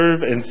him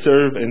serve and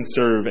serve and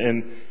serve.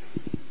 And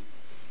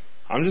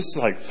I'm just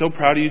like so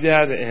proud of you,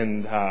 Dad.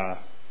 And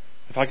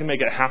if I can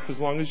make it half as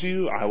long as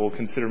you, I will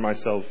consider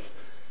myself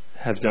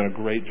have done a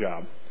great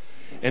job.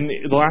 And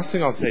the last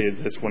thing I'll say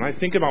is this. When I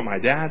think about my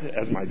dad,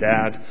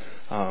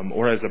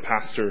 or as a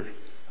pastor,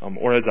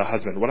 or as a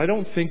husband, what I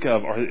don't think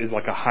of is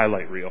like a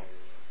highlight reel.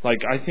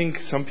 Like, I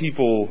think some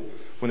people,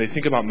 when they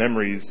think about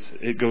memories,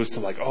 it goes to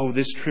like, oh,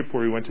 this trip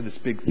where we went to this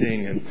big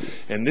thing,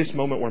 and this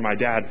moment where my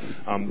dad,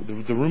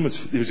 the room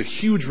it was a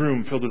huge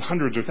room filled with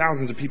hundreds or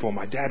thousands of people, and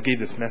my dad gave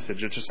this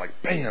message. It's just like,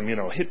 bam,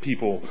 hit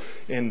people.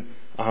 And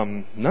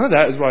none of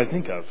that is what I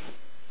think of.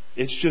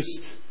 It's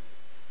just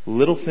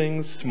little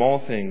things, small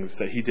things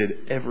that he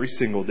did every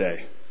single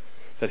day.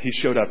 That he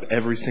showed up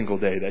every single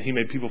day, that he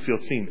made people feel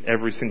seen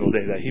every single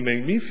day, that he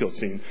made me feel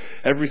seen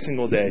every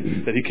single day,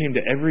 that he came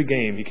to every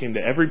game, he came to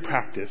every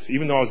practice,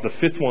 even though I was the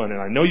fifth one, and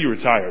I know you were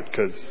tired,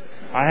 because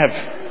I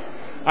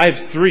have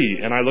 3,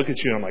 and I look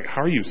at you and I'm like,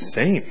 how are you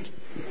sane?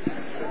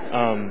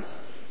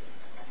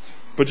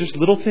 But just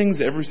little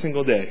things every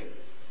single day,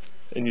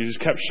 and you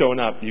just kept showing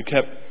up, you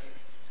kept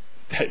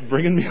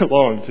bringing me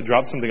along to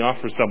drop something off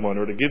for someone,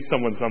 or to give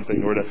someone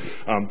something, or to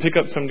pick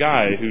up some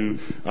guy who,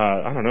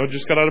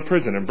 just got out of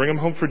prison and bring him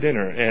home for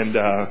dinner, and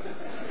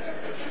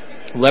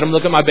let him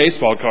look at my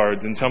baseball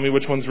cards and tell me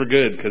which ones were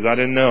good, because I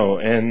didn't know.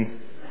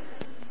 And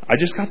I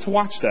just got to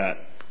watch that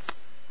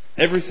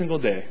every single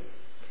day.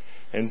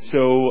 And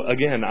so,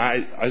 again,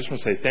 I just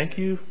want to say thank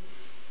you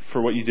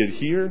for what you did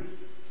here.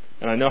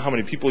 And I know how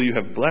many people you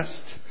have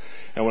blessed.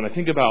 And when I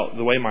think about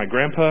the way my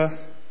grandpa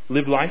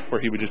lived life, where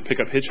he would just pick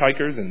up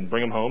hitchhikers and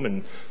bring them home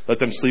and let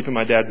them sleep in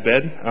my dad's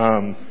bed.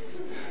 And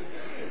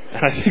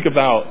I think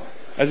about,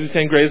 as we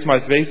sang Graze Thy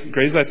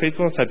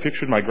Faithfulness, I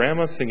pictured my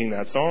grandma singing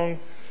that song,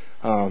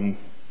 and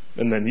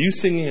then you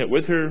singing it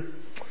with her.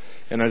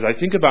 And as I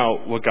think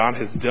about what God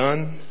has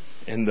done,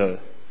 and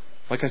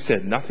like I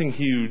said, nothing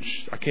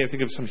huge, I can't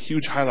think of some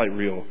huge highlight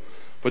reel,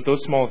 but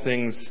those small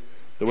things,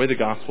 the way the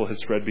gospel has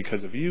spread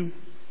because of you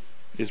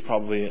is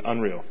probably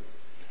unreal.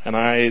 And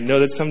I know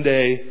that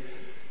someday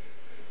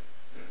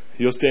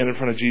you'll stand in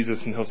front of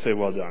Jesus and he'll say,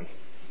 well done.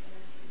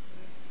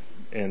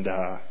 And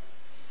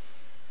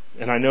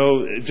I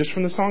know just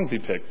from the songs he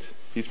picked,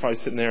 he's probably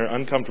sitting there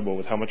uncomfortable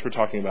with how much we're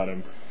talking about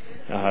him.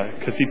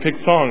 Because he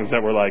picked songs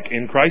that were like,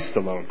 in Christ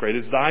alone, great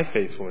is thy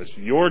faithfulness,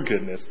 your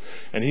goodness.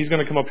 And he's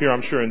going to come up here,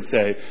 I'm sure, and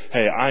say,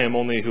 hey, I am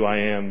only who I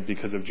am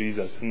because of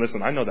Jesus. And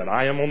listen, I know that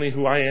I am only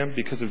who I am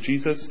because of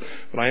Jesus,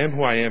 but I am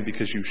who I am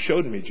because you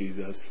showed me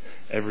Jesus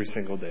every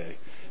single day.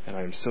 And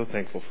I am so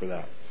thankful for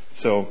that.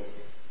 So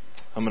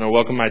I'm going to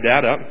welcome my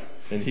dad up,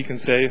 and he can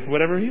say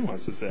whatever he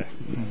wants to say.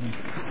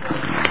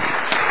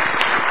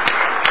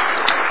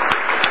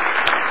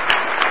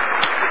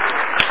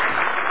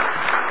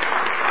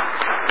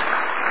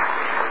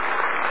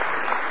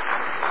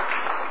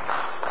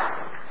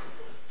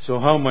 So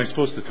how am I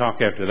supposed to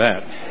talk after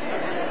that?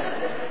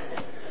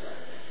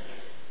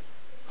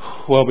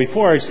 Well,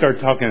 before I start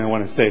talking, I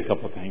want to say a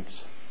couple of things.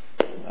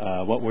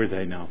 What were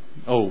they now?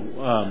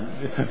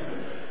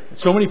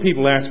 So many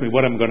people ask me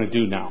what I'm going to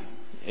do now.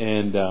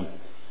 And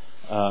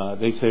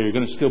they say, you're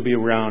going to still be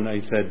around. I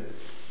said,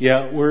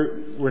 yeah,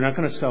 we're not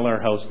going to sell our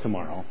house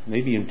tomorrow.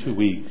 Maybe in 2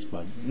 weeks,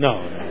 but no.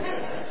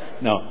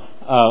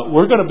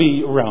 We're going to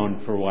be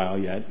around for a while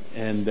yet,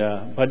 and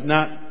but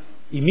not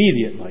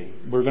immediately.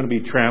 We're going to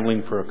be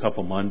traveling for a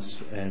couple months,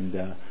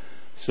 and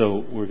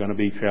so we're going to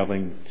be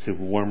traveling to a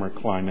warmer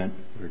climate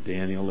where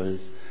Daniel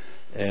is,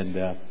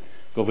 and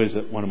go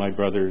visit one of my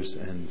brothers.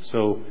 And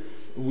so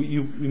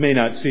you may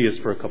not see us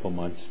for a couple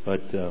months,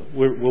 but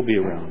we'll be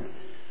around.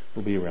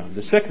 We'll be around.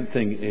 The second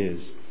thing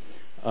is,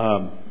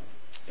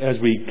 as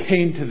we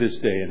came to this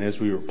day and as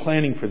we were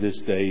planning for this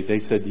day, they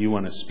said, do you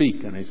want to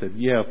speak? And I said,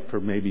 yeah, for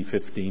maybe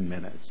 15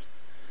 minutes.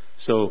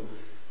 So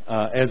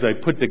as I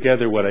put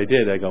together what I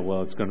did, I go,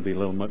 well, it's going to be a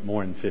little bit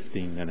more than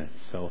 15 minutes.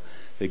 So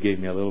they gave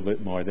me a little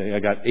bit more. I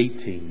got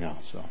 18 now,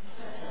 so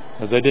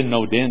because I didn't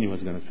know Daniel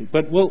was going to speak.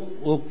 But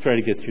we'll try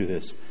to get through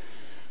this.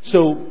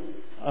 So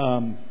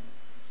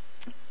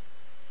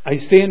I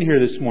stand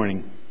here this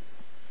morning,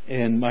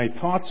 and my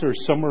thoughts are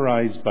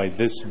summarized by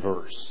this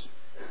verse.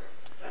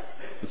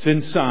 It's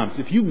in Psalms.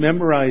 If you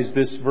memorize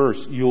this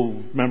verse,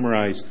 you'll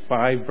memorize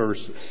 5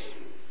 verses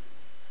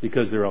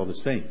because they're all the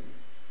same.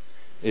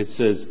 It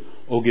says,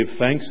 "Oh, give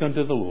thanks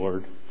unto the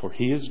Lord, for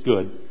He is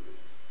good.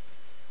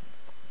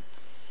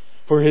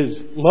 For His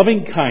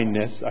loving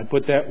kindness," I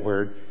put that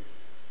word,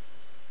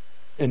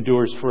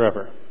 "endures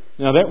forever."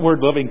 Now that word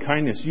loving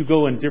kindness, you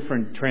go in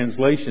different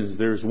translations.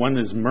 There's one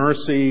is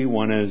mercy,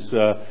 one is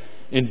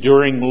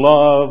enduring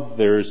love,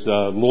 there's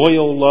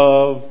loyal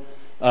love.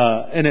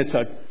 And it's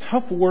a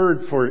tough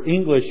word for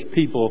English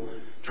people,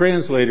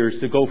 translators,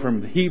 to go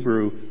from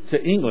Hebrew to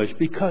English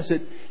because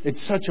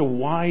it's such a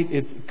wide,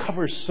 it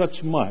covers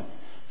such much,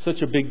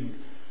 such a big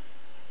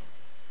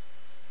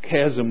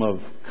chasm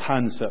of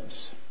concepts.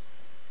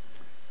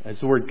 It's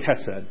the word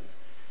chesed.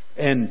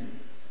 And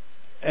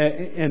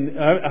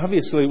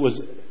obviously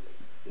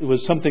it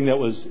was something that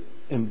was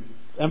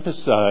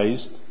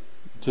emphasized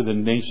to the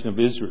nation of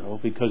Israel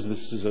because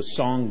this is a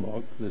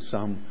songbook. The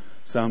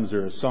Psalms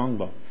are a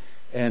songbook.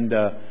 And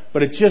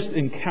but it just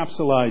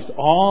encapsulated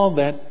all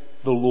that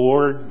the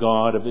Lord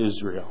God of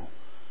Israel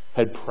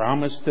had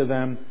promised to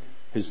them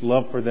His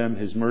love for them,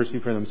 His mercy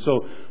for them.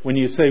 So when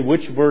you say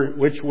which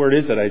word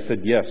is it, I said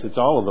yes, it's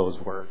all of those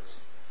words.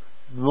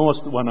 The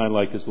most one I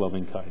like is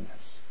loving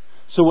kindness.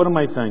 So what am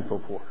I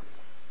thankful for?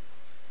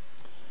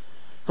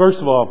 First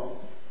of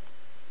all,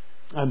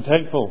 I'm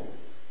thankful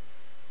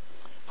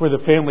for the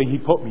family He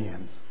put me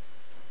in.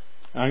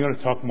 I'm going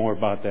to talk more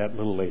about that a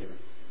little later.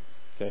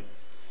 Okay.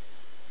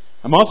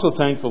 I'm also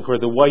thankful for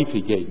the wife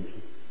He gave me.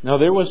 Now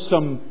there was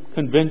some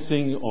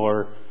convincing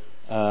or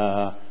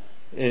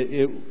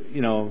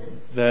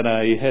that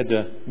I had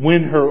to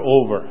win her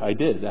over. I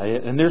did.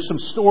 And there's some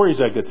stories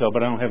I could tell,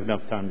 but I don't have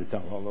enough time to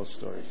tell all those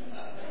stories.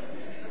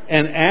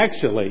 And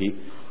actually,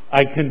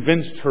 I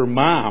convinced her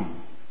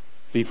mom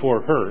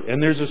before her.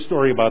 And there's a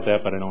story about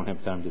that, but I don't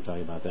have time to tell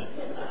you about that.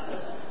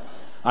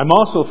 I'm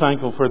also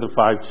thankful for the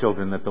 5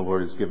 children that the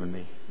Lord has given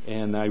me.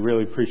 And I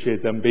really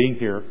appreciate them being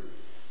here.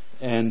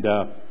 And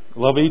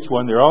love each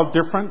one. They're all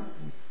different.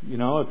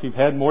 If you've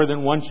had more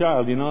than one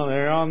child,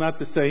 they're all not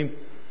the same.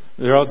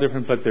 They're all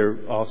different, but they're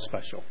all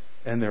special.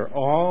 And they're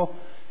all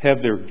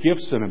have their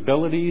gifts and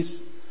abilities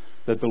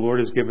that the Lord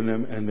has given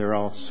them, and they're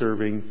all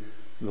serving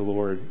the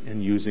Lord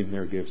and using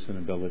their gifts and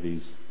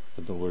abilities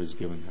that the Lord has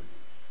given them.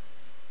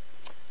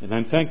 And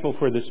I'm thankful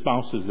for the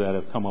spouses that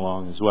have come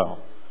along as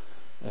well.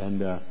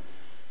 And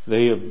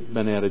they have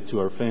been added to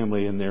our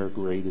family, and they're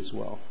great as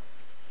well.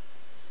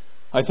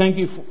 I thank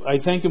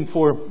Him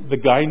for the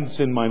guidance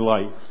in my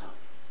life.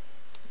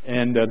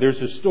 And there's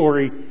a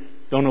story,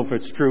 don't know if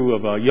it's true,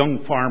 of a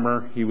young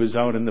farmer. He was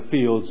out in the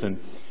fields and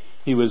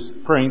he was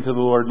praying to the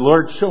Lord,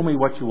 Lord, show me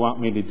what you want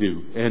me to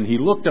do. And he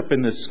looked up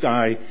in the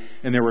sky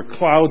and there were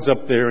clouds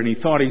up there and he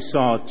thought he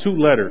saw 2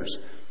 letters,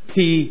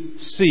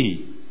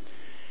 P-C.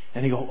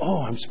 And he goes,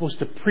 I'm supposed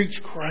to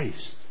preach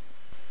Christ.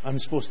 I'm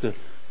supposed to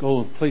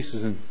go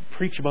places and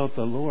preach about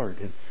the Lord.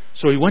 And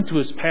so he went to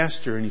his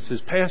pastor and he says,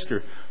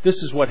 Pastor, this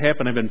is what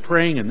happened. I've been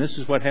praying and this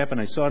is what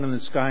happened. I saw it in the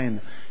sky.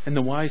 And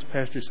the wise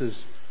pastor says,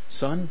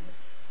 Son,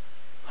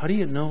 how do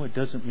you know it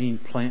doesn't mean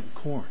plant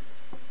corn?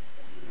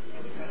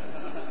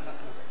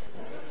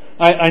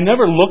 I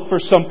never looked for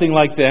something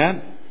like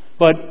that.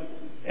 But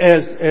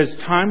as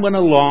time went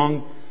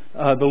along,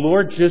 the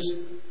Lord just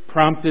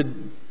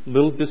prompted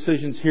little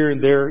decisions here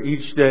and there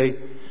each day.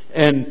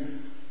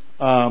 And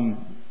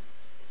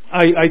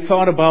I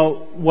thought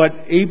about what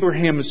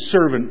Abraham's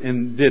servant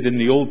did in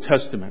the Old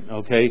Testament,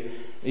 okay?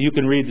 You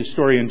can read the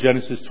story in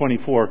Genesis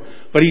 24.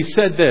 But he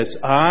said this,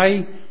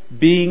 I,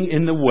 being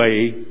in the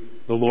way,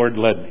 the Lord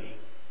led me.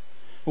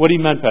 What he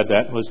meant by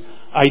that was,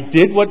 I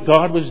did what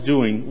God was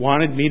doing,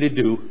 wanted me to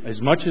do,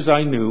 as much as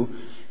I knew,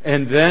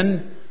 and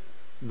then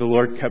the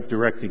Lord kept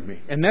directing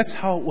me. And that's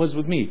how it was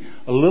with me,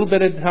 a little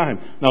bit at a time.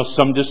 Now,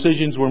 some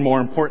decisions were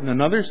more important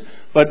than others,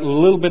 but a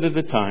little bit at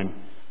a time.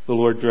 The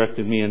Lord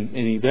directed me, and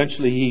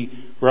eventually He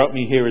brought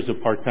me here as a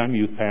part-time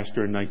youth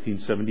pastor in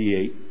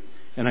 1978.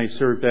 And I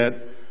served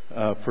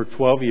that for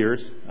 12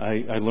 years.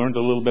 I learned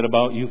a little bit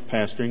about youth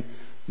pastoring,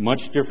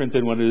 much different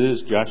than what it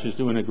is. Josh is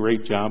doing a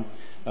great job.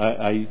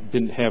 I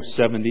didn't have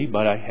 70,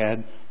 but I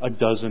had a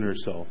dozen or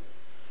so.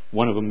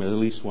 At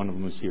least one of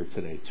them is here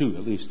today.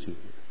 At least two.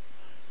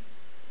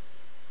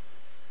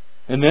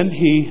 And then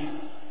He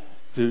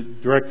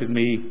directed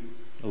me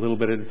a little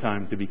bit at a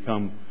time to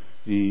become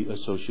the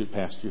associate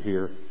pastor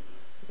here,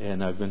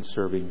 and I've been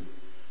serving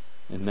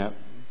in that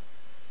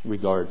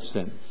regard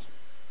since.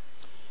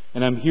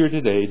 And I'm here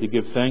today to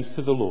give thanks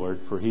to the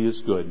Lord, for He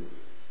is good,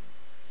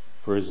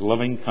 for His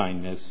loving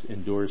kindness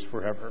endures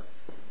forever.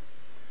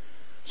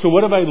 So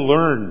what have I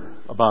learned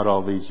about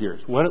all these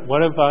years? What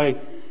have I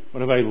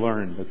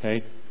learned,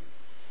 okay?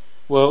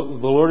 Well,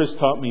 the Lord has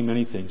taught me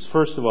many things.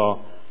 First of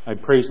all, I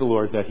praise the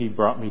Lord that He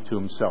brought me to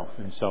Himself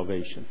in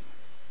salvation.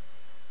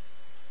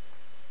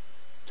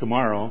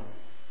 Tomorrow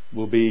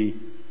will be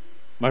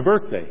my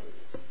birthday,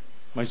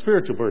 my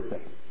spiritual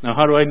birthday. Now,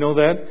 how do I know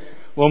that?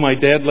 Well, my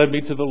dad led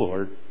me to the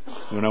Lord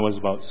when I was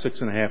about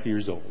 6.5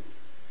 years old.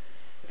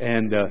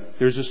 And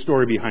there's a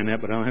story behind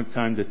that, but I don't have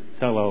time to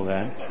tell all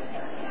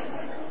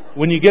that.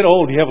 When you get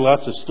old, you have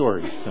lots of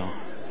stories. So.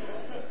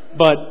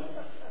 But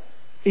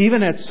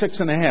even at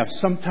 6.5,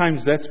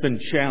 sometimes that's been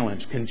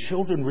challenged. Can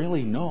children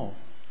really know?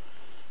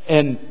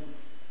 And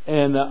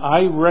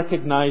I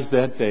recognized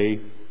that day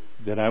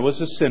that I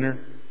was a sinner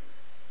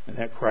and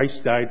that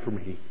Christ died for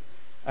me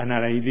and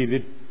that I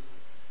needed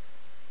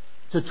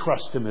to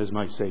trust Him as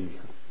my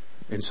Savior.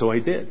 And so I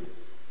did.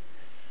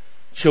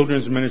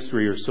 Children's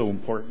ministry are so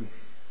important.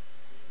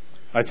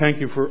 I thank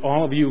you for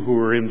all of you who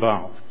are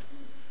involved.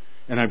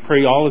 And I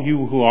pray all of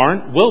you who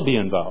aren't will be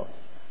involved.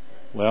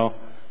 Well,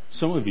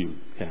 some of you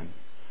can.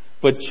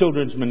 But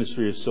children's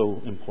ministry is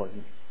so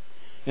important.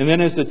 And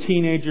then as a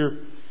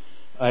teenager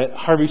at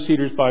Harvey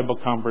Cedars Bible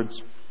Conference,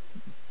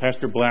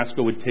 Pastor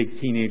Blasco would take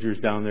teenagers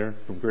down there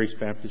from Grace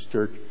Baptist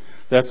Church.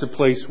 That's a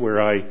place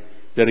where I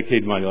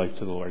dedicated my life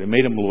to the Lord. I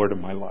made Him Lord of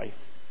my life.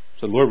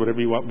 So, Lord,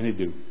 whatever you want me to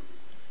do,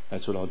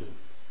 that's what I'll do.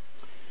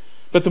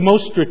 But the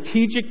most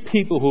strategic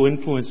people who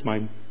influenced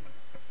my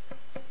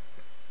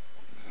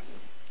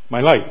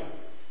life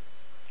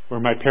were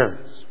my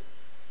parents.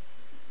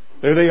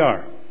 There they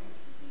are.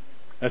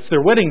 That's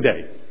their wedding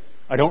day.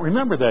 I don't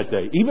remember that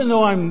day, even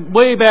though I'm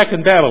way back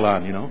in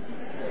Babylon, you know.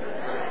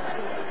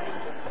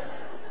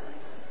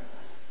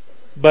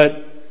 But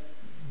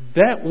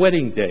that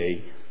wedding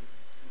day,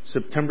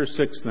 September 6,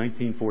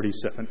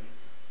 1947,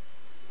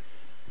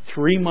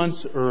 3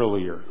 months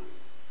earlier,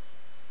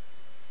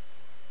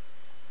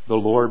 the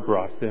Lord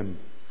brought them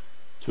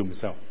to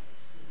Himself.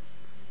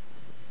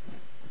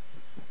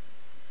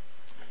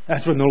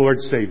 That's when the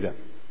Lord saved them.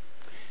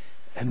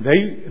 And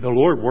the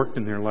Lord worked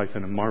in their life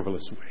in a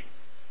marvelous way.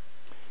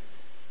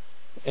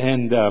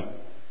 And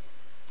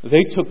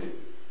they took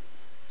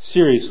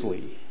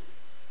seriously,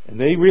 and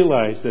they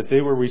realized that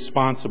they were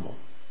responsible.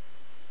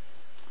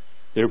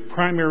 They're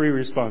primarily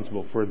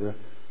responsible for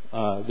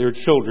their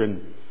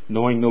children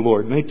knowing the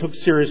Lord. And they took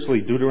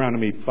seriously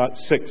Deuteronomy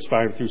 6,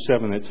 5 through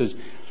 7. It says,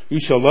 "You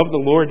shall love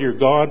the Lord your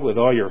God with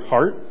all your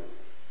heart,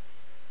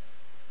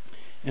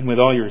 and with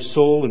all your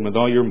soul, and with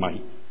all your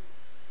might.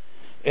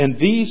 And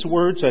these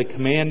words I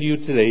command you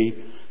today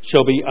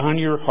shall be on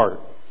your heart.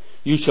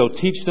 You shall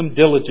teach them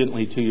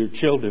diligently to your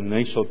children.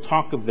 They shall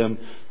talk of them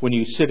when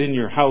you sit in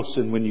your house,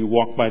 and when you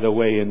walk by the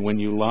way, and when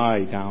you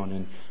lie down,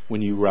 and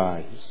when you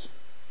rise."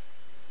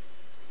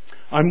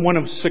 I'm one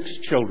of 6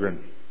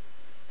 children,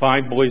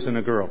 5 boys and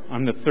a girl.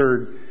 I'm the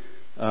third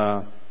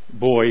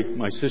boy.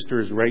 My sister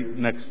is right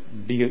next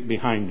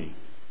behind me.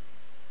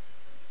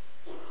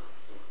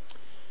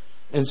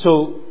 And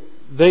so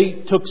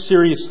they took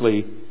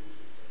seriously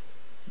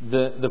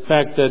the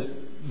fact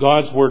that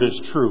God's Word is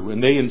true.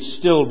 And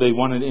they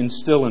wanted to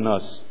instill in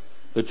us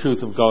the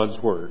truth of God's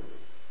Word.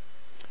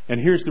 And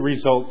here's the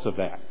results of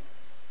that.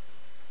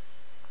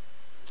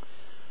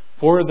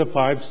 4 of the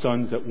 5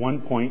 sons at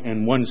one point,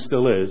 and one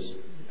still is,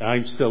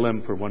 I still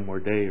am for one more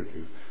day or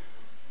two,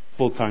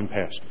 full-time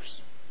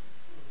pastors.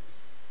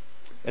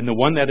 And the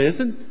one that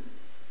isn't,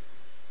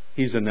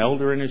 he's an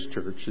elder in his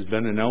church, has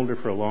been an elder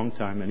for a long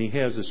time, and he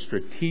has a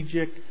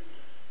strategic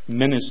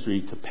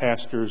ministry to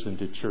pastors and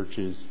to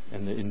churches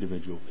and the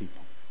individual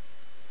people.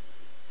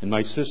 And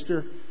my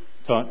sister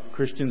taught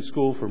Christian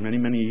school for many,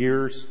 many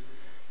years,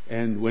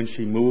 and when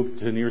she moved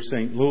to near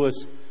St. Louis,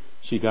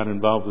 she got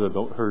involved with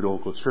her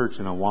local church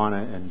in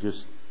Awana and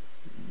just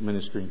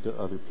ministering to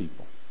other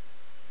people.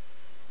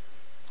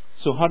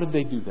 So how did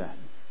they do that?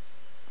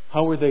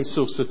 How were they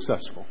so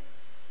successful?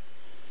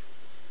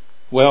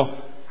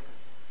 Well,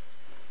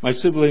 my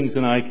siblings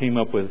and I came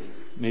up with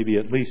maybe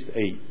at least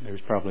 8.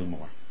 There's probably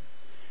more.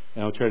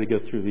 And I'll try to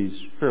get through these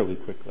fairly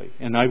quickly.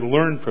 And I've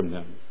learned from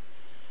them.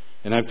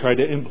 And I've tried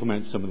to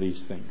implement some of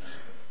these things.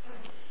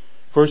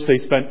 First, they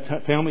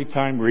spent family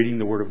time reading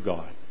the Word of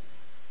God.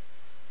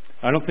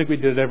 I don't think we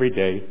did it every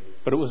day,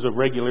 but it was a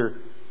regular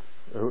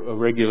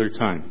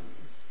time.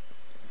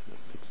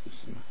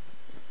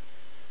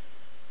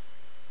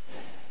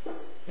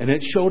 And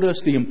it showed us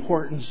the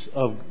importance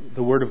of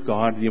the Word of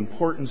God, the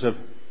importance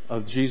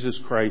of Jesus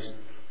Christ,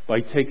 by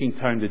taking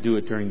time to do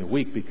it during the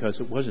week, because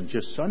it wasn't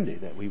just Sunday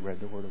that we read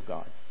the Word of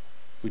God.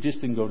 We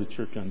just didn't go to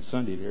church on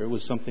Sunday there. It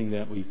was something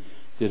that we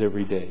did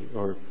every day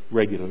or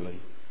regularly.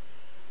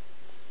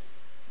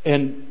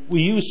 And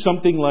we used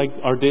something like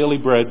our daily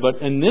bread,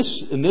 but in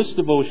this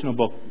devotional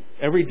book,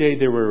 every day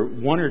there were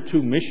 1 or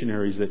 2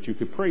 missionaries that you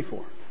could pray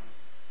for.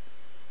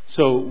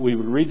 So we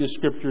would read the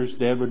scriptures,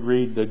 Dad would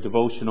read the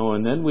devotional,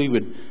 and then we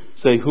would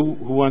say, who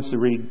wants to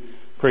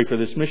pray for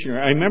this missionary?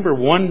 I remember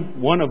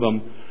one of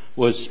them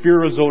was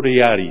Spiros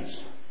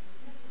Zodiades.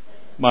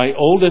 My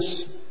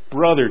oldest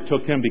brother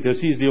took him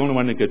because he's the only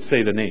one that could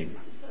say the name.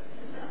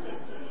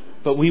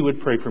 But we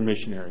would pray for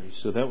missionaries,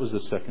 so that was the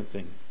second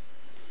thing.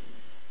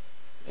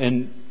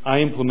 And I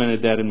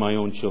implemented that in my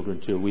own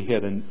children too. We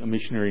had a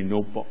missionary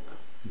notebook.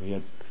 We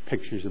had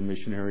pictures of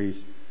missionaries.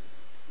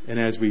 And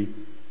as we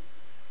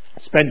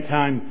spent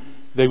time,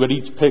 they would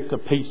each pick a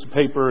piece of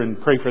paper and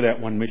pray for that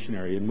one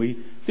missionary. And we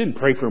didn't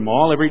pray for them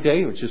all every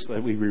day. It was just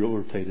that we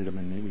rotated them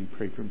and we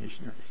prayed for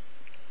missionaries.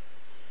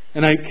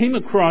 And I came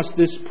across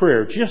this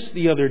prayer just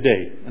the other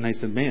day. And I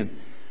said, man,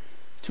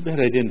 too bad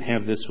I didn't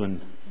have this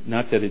one.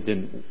 Not that it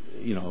didn't,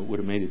 it would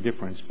have made a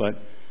difference.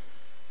 But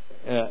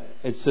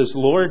it says,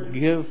 Lord,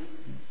 give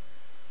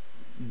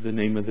the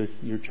name of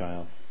your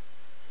child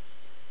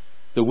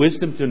the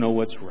wisdom to know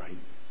what's right,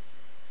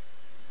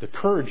 the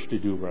courage to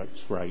do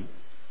what's right,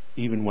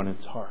 even when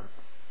it's hard.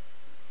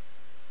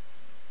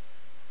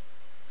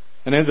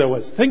 And as I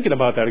was thinking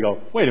about that, I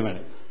go, wait a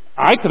minute,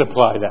 I could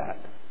apply that.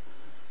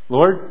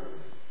 Lord,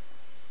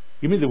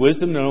 give me the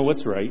wisdom to know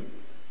what's right,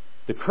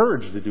 the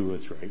courage to do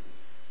what's right,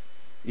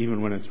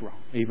 even when it's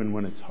wrong, even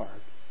when it's hard.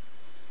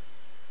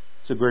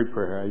 It's a great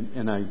prayer,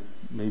 and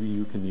maybe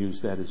you can use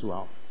that as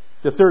well.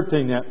 The third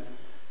thing that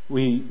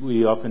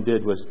we often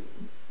did was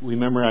we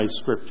memorized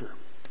Scripture.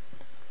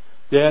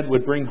 Dad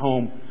would bring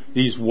home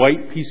these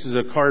white pieces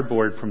of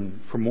cardboard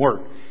from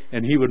work,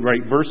 and he would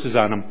write verses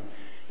on them,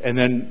 and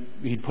then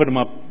he'd put them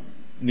up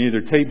near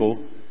the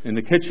table in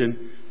the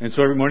kitchen. And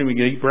so every morning we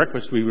could eat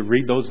breakfast, we would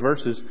read those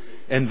verses,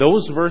 and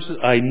those verses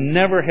I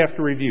never have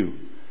to review.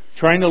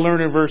 Trying to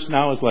learn a verse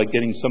now is like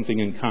getting something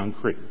in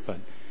concrete, but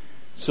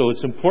so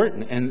it's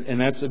important, and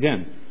that's,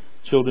 again,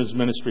 children's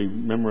ministry,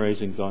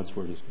 memorizing God's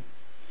Word is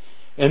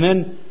good. And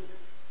then,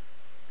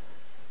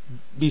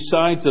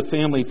 besides the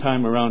family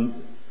time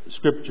around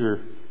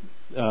Scripture,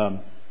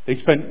 they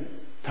spent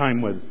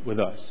time with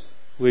us.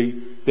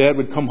 Dad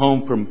would come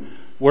home from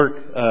work,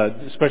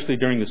 especially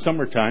during the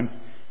summertime,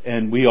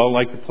 and we all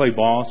like to play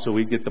ball, so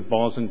we'd get the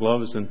balls and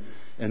gloves,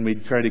 and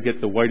we'd try to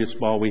get the whitest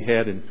ball we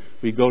had, and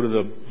we'd go to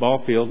the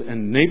ball field,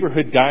 and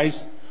neighborhood guys,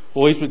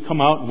 boys would come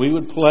out, and we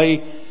would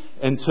play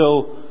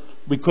until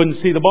we couldn't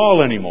see the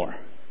ball anymore.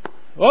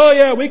 Oh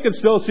yeah, we can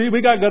still see,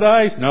 we got good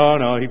eyes.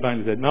 No, he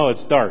finally said, no,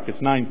 it's dark, it's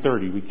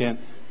 9:30, we can't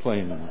play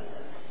anymore.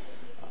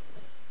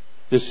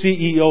 The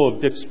CEO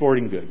of Dick's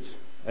Sporting Goods,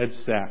 Ed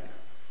Stack,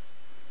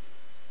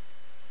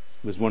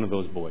 was one of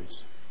those boys.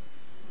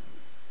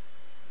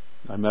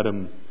 I met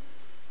him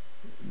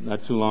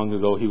not too long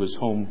ago. He was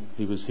home.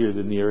 He was here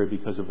in the area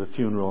because of a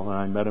funeral, and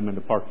I met him in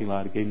the parking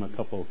lot. I gave him a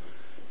couple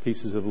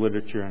pieces of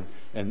literature,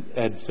 and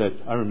Ed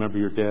said, I remember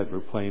your dad were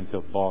playing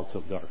ball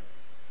till dark.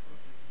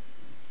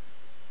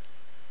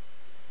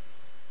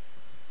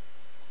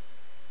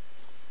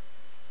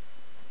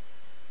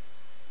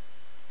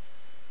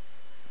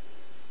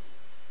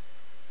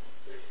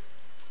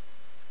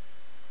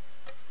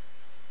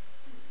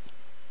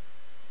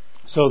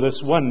 So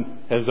this one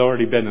has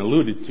already been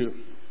alluded to.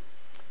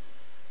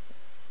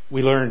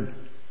 We learn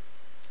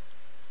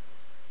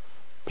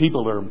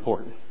people are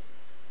important.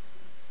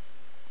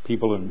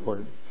 People are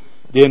important.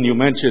 Dan, you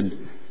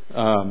mentioned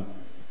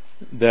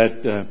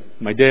that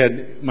my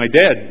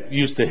dad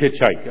used to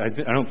hitchhike.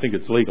 I don't think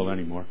it's legal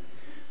anymore,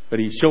 but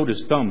he showed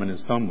his thumb, and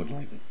his thumb would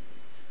like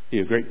he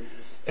was great.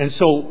 And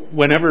so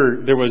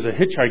whenever there was a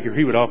hitchhiker,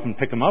 he would often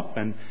pick him up,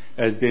 and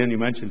as Dan, you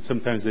mentioned,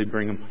 sometimes they'd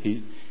bring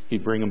him.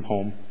 He'd bring him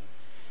home.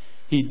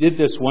 He did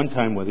this one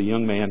time with a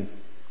young man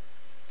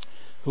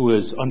who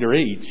was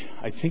underage.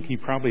 I think he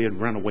probably had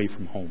run away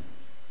from home.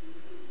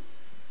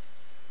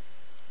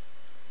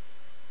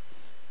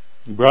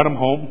 He brought him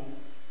home,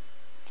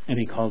 and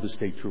he called the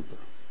state trooper.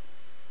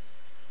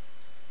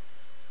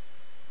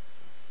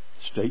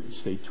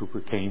 State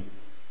trooper came.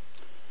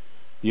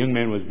 The young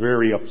man was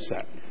very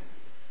upset.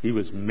 He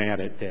was mad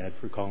at Dad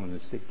for calling the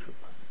state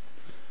trooper.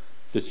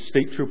 The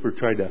state trooper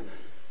tried to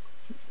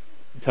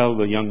tell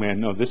the young man,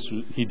 no,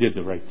 he did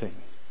the right thing.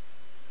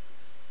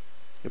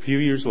 A few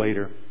years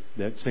later,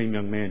 that same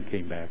young man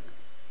came back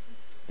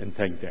and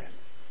thanked Dad.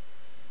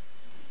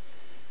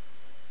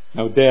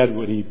 Now, Dad,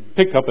 when he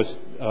picked up a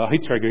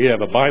hitchhiker, he'd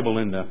have a Bible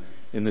in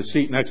the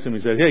seat next to him.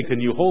 He said, "Hey,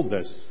 can you hold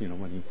this?" You know,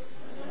 when he.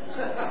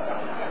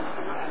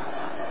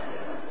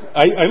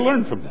 I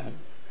learned from that.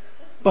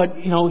 But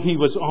he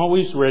was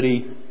always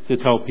ready to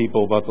tell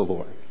people about the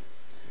Lord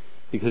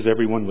because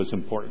everyone was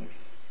important.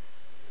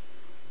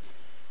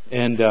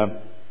 And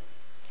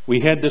we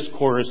had this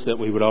chorus that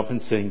we would often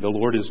sing, "The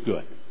Lord is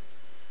good.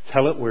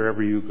 Tell it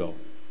wherever you go.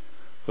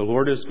 The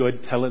Lord is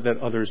good. Tell it that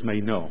others may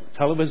know.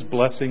 Tell of His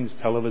blessings.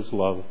 Tell of His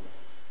love.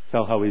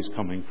 Tell how He's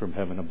coming from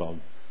heaven above.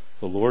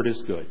 The Lord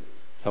is good.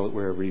 Tell it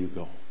wherever you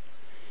go."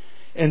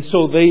 And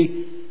so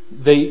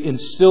they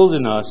instilled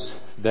in us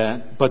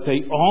that, but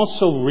they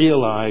also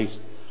realized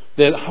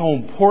that how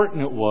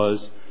important it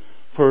was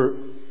for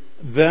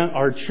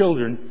our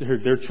children,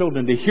 their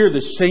children, to hear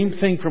the same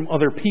thing from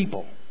other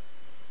people.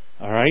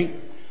 All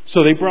right?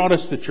 So they brought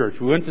us to church.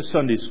 We went to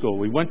Sunday school.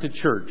 We went to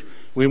church.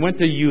 We went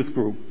to youth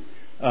group.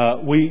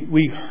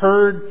 We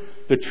heard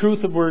the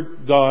truth of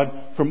God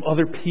from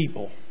other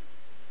people,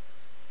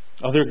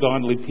 other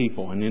godly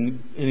people, and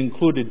it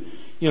included,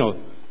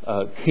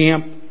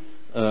 camp.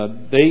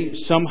 They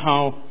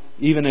somehow,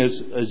 even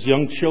as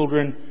young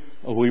children,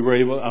 I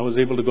was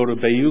able to go to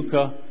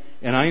Bayuka,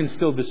 and I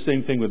instilled the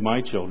same thing with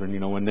my children.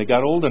 When they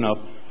got old enough,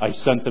 I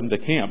sent them to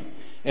camp.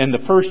 And the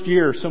first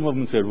year, some of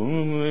them said,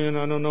 man,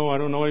 I don't know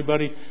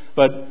anybody.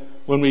 But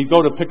when we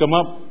go to pick them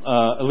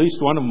up, at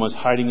least one of them was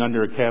hiding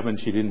under a cabin.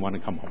 She didn't want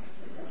to come home.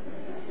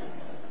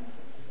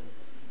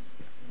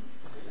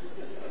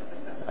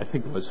 I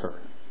think it was her.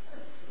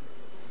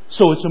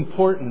 So it's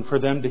important for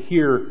them to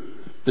hear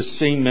the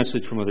same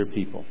message from other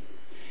people.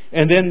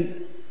 And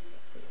then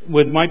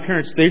with my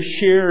parents, they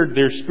shared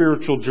their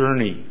spiritual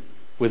journey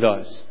with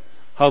us.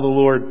 How the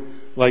Lord,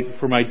 like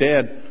for my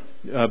dad,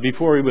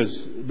 before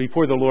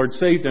the Lord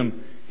saved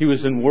him, he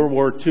was in World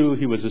War II.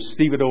 He was a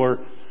stevedore,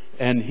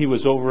 and he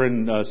was over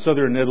in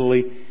southern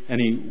Italy,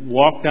 and he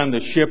walked on the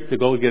ship to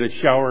go get a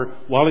shower.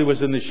 While he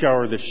was in the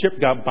shower, the ship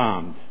got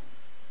bombed.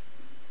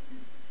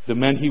 The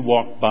men he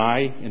walked by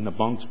in the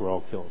bunks were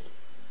all killed.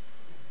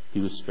 He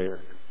was spared.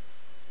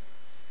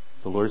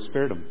 The Lord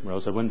spared him, or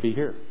else I wouldn't be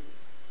here.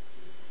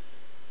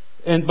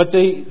 But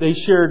they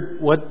shared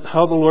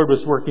how the Lord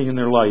was working in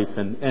their life,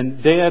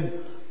 and Dad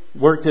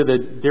worked at a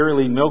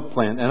dairy milk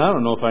plant, and I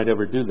don't know if I'd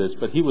ever do this,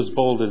 but he was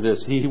bold at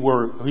this. He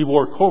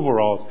wore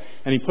coveralls,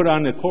 and he put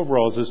on the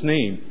coveralls his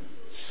name,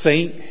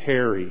 Saint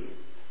Harry.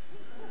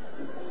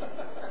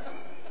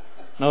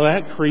 Now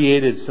that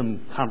created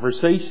some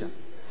conversation,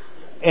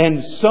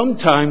 and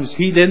sometimes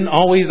he didn't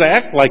always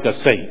act like a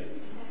saint,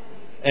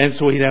 and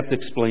so he'd have to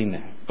explain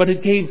that. But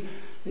it gave,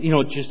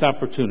 just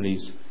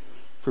opportunities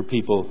for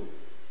people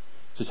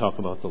to talk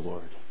about the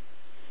Lord.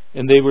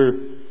 And they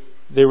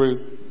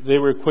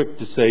were quick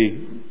to say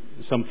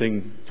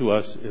something to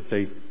us if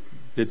they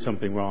did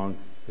something wrong,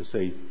 to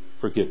say,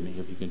 forgive me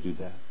if you can do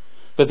that.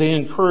 But they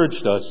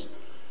encouraged us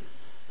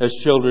as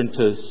children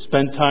to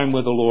spend time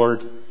with the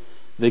Lord.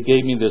 They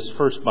gave me this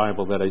first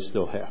Bible that I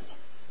still have.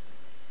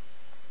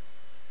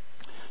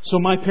 So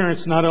my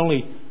parents not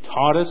only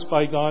taught us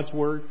by God's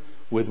Word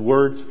with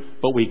words,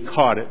 but we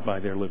caught it by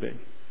their living.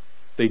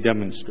 They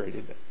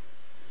demonstrated it.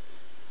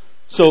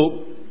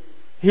 So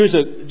here's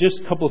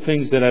just a couple of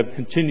things that I've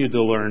continued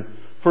to learn.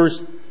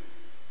 First,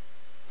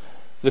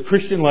 the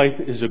Christian life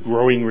is a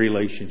growing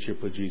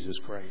relationship with Jesus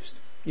Christ.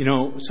 You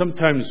know,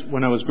 sometimes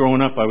when I was growing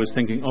up, I was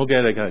thinking, oh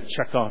God, I got to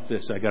check off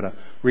this. I got to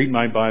read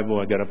my Bible.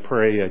 I got to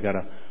pray. I got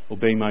to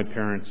obey my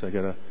parents. I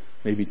got to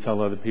maybe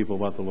tell other people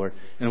about the Lord.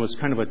 And it was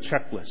kind of a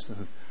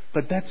checklist.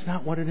 But that's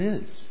not what it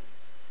is.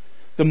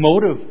 The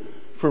motive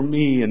for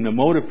me and the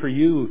motive for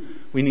you,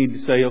 we need to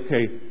say,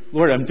 okay,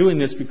 Lord, I'm doing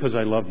this because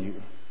I love you.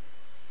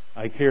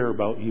 I care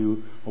about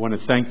you. I want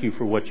to thank you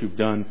for what you've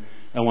done.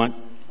 I want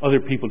other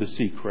people to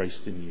see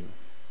Christ in you.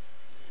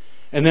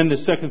 And then the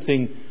second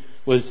thing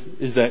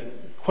is that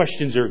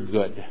questions are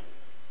good.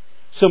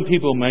 Some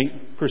people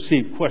might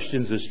perceive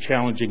questions as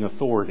challenging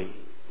authority.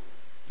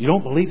 You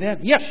don't believe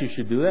that? Yes, you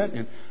should do that.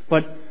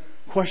 But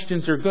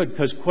questions are good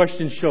because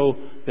questions show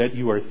that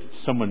you are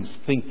someone's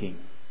thinking.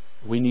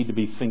 We need to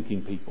be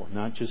thinking people,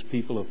 not just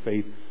people of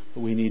faith,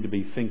 but we need to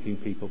be thinking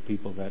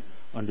people that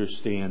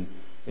understand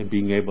and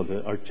being able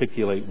to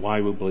articulate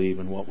why we believe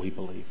and what we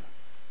believe.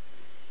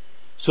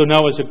 So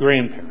now as a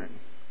grandparent,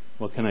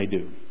 what can I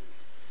do?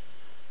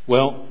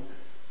 Well,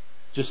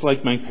 just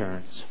like my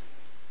parents,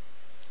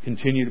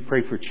 continue to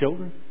pray for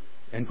children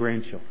and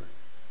grandchildren.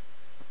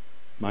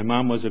 My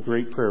mom was a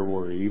great prayer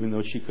warrior. Even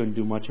though she couldn't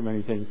do much of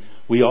anything,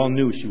 we all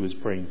knew she was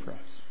praying for us.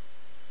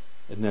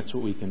 And that's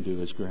what we can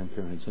do as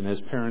grandparents and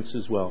as parents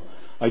as well.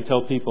 I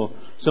tell people,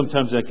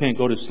 sometimes I can't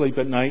go to sleep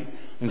at night,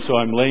 and so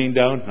I'm laying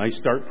down and I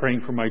start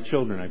praying for my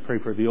children. I pray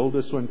for the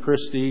oldest one,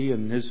 Christy,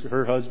 and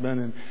her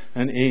husband,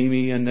 and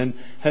Amy, and then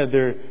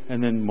Heather,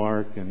 and then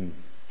Mark, and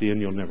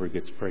Daniel never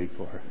gets prayed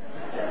for.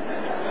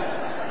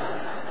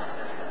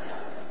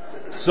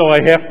 So I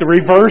have to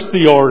reverse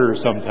the order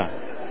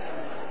sometimes.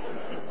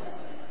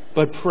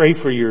 But pray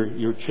for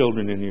your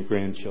children and your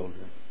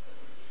grandchildren.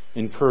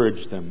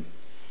 Encourage them.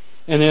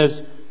 And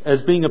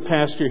as being a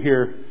pastor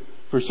here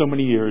for so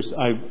many years,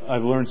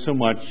 I've learned so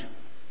much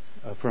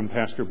from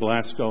Pastor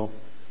Blasco.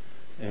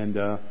 And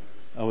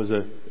I was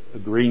a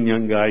green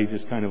young guy,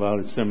 just kind of out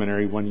of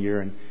seminary one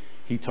year, and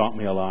he taught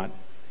me a lot.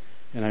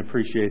 And I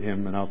appreciate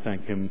him, and I'll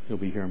thank him. He'll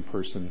be here in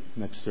person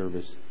next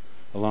service,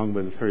 along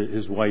with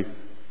his wife,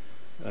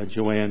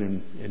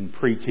 Joanne, and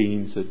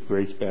preteens at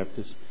Grace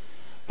Baptist.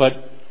 But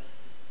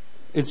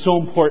it's so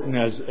important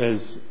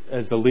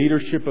as the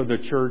leadership of the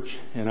church,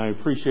 and I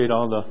appreciate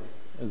all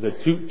the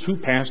two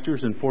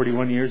pastors in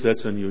 41 years.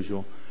 That's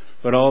unusual.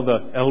 But all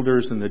the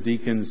elders and the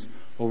deacons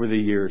over the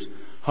years,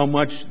 how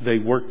much they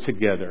work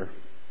together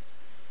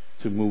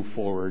to move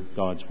forward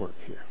God's work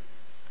here.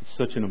 It's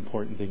such an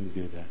important thing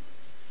to do that.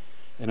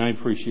 And I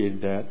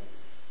appreciated that.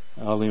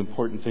 All the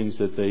important things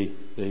that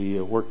they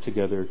work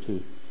together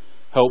to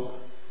help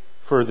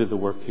further the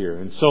work here.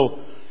 And so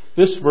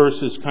this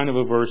verse is kind of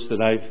a verse that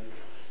I've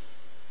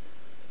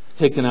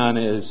taken on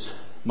as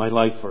my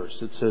life verse.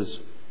 It says,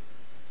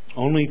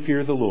 only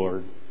fear the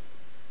Lord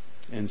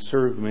and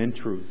serve Him in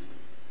truth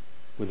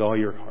with all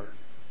your heart.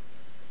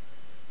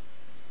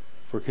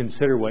 For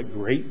consider what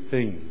great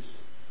things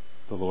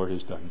the Lord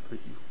has done for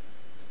you.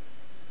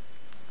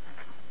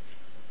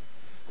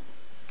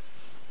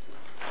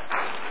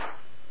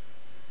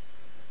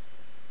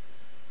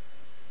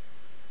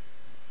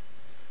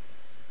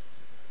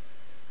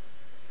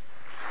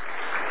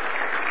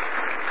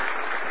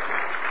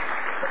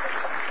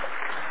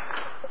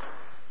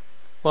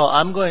 Well,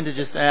 I'm going to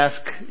just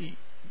ask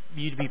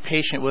you to be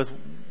patient with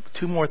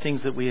two more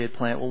things that we had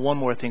planned. Well, one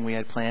more thing we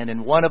had planned,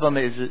 and one of them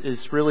is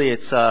really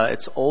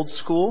it's old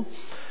school.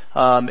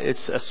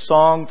 It's a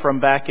song from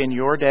back in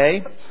your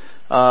day.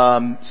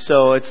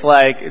 So it's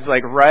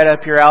like right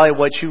up your alley,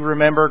 what you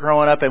remember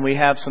growing up, and we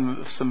have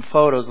some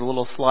photos, a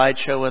little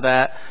slideshow with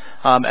that.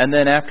 And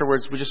then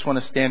afterwards, we just want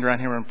to stand around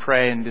here and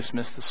pray and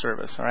dismiss the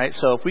service. All right.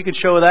 So if we could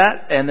show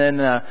that, and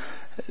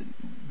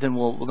then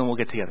we'll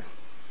get together.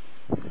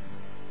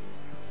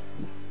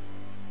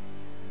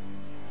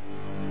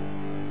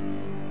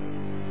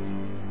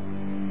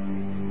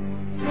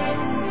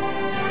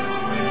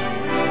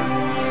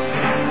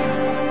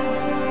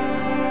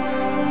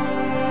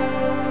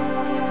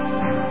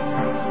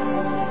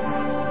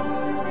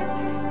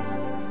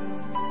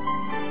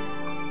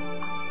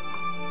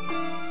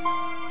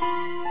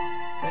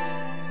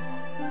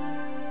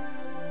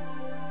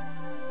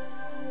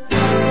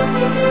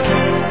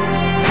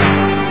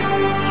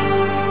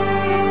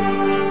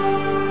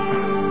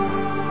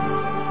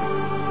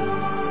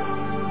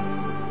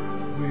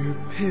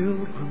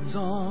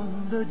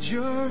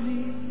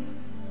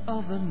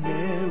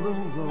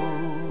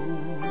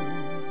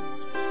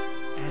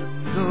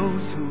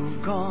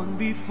 who've gone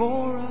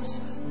before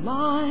us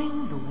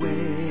line the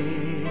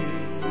way,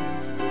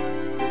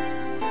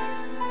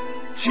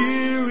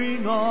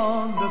 cheering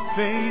on the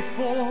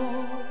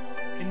faithful,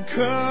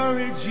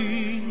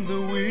 encouraging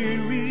the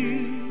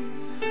weary,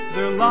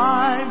 their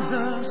lives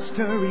a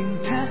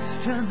stirring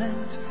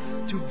testament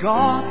to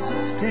God's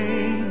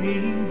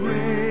sustaining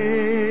grace.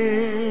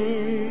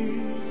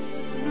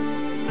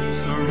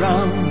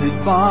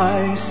 Surrounded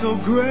by so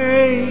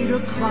great a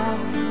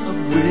cloud of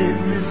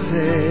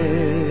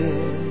witnesses,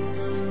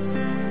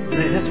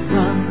 let us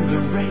run the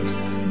race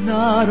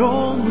not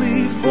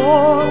only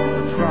for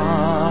the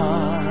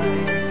prize,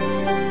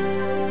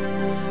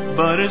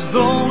 but as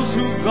those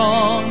who've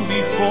gone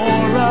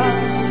before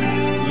us,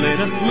 let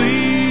us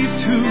leave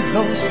to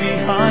those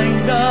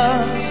behind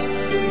us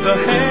the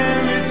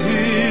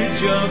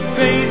heritage of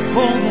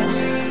faithfulness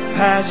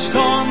passed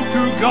on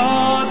through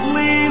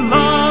godly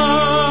love.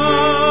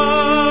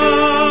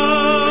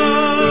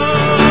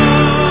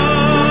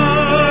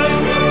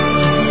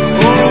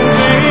 Oh,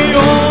 may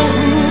all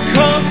who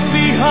come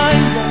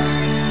behind us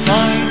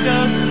find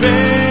us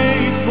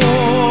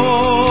faithful.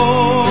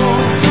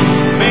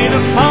 May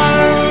the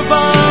fire of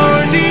our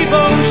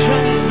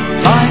devotion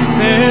light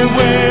their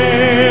way.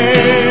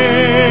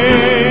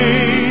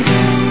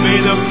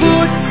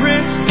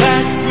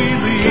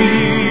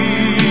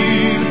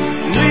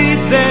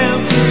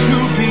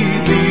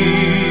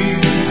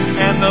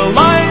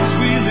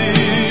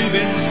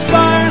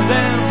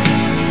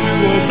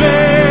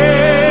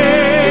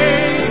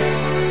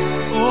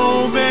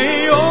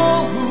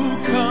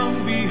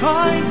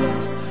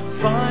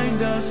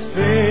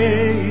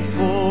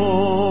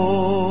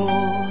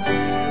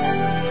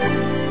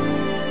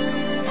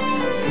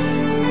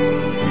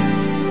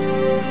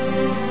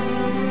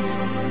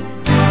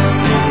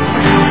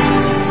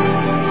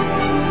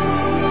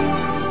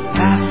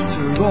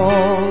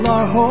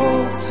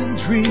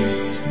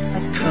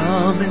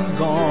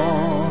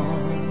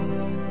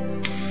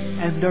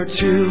 And our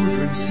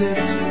children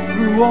sift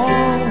through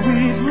all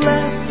we've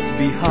left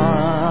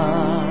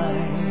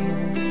behind.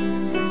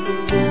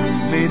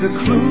 May the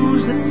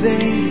clues that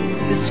they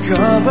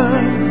discover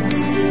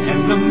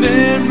and the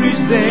memories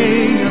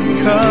they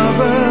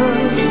uncover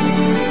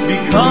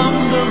become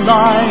the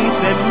light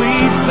that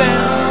leads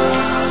them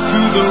to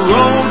the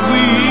road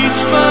we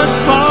each must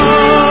find.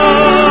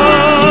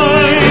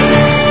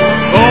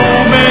 Oh,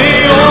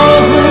 may all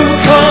who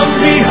come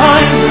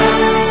behind us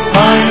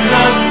find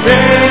us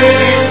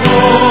faithful.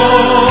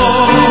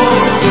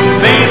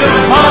 May the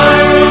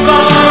fire of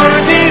our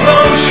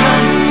devotion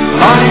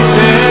light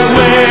their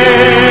way.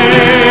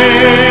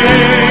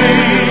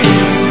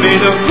 May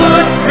the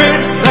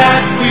footprints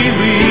that we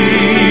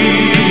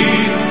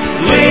leave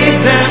lead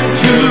them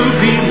to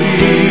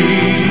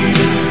believe,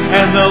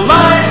 and the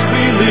lives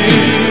we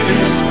live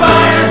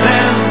inspire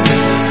them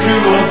to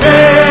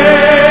obey.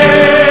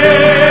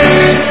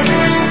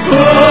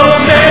 Oh,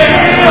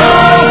 may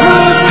all who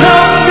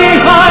come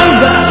behind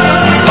us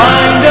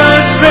find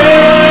us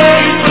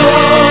faithful.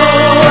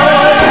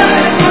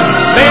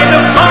 May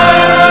the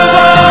fire of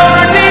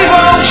our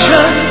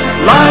devotion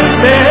light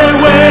their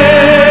way.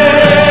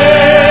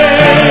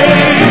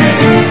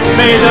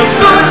 May the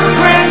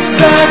footprints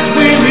that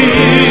we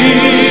leave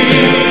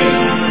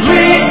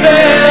lead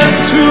them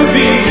to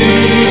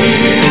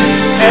believe,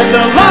 and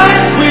the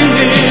lives we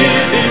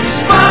live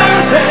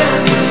inspire them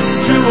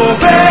to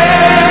obey.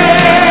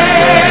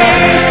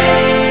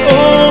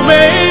 Oh,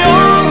 may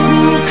all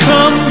who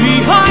come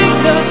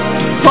behind us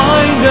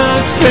find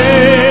us faithful.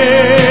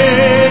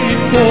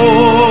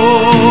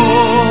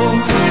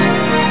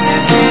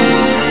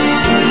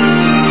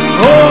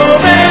 Oh,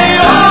 may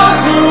all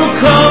who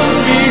come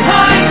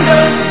behind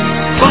us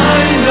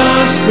find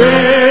us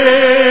faithful.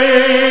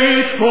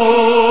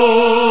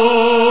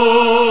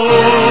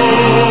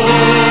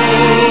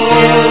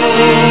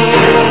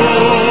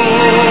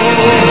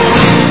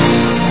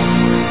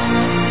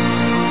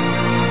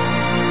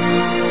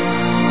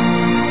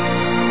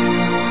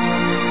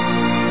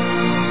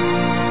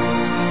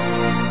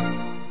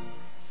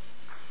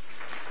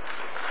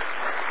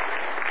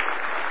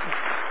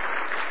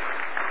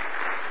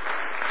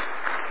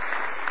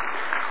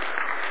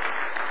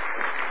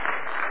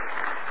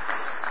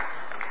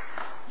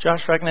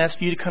 Josh, if I can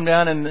ask you to come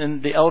down,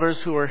 and the elders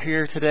who are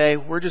here today,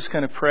 we're just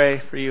going to pray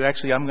for you.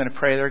 Actually, I'm going to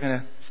pray. They're going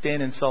to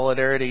stand in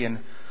solidarity and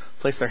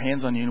place their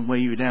hands on you and weigh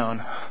you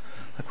down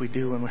like we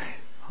do when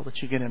I'll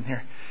let you get in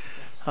here.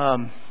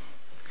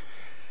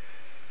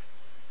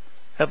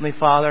 Heavenly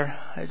Father,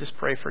 I just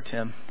pray for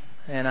Tim.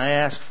 And I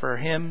ask for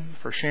him,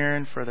 for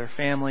Sharon, for their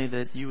family,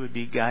 that you would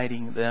be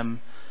guiding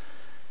them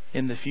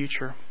in the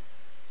future.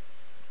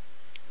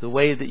 The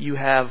way that you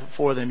have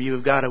for them, you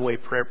have got a way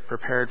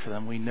prepared for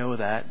them. We know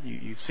that.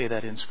 You say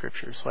that in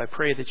Scripture. So I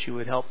pray that you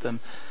would help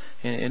them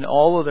in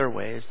all of their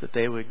ways, that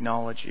they would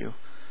acknowledge you.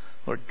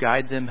 Lord,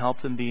 guide them,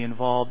 help them be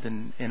involved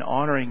in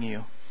honoring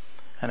you.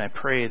 And I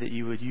pray that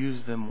you would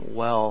use them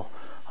well.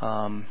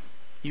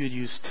 You would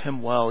use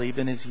Tim well,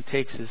 even as he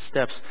takes his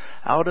steps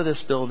out of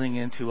this building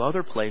into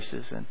other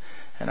places.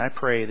 And I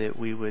pray that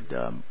we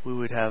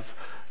would have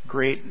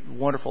great,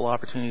 wonderful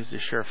opportunities to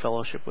share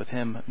fellowship with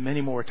him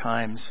many more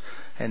times.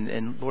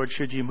 And Lord,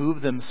 should you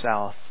move them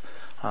south,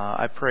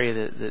 I pray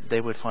that they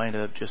would find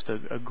just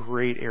a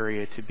great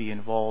area to be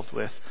involved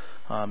with,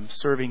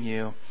 serving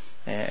you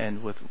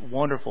and with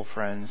wonderful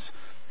friends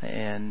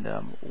and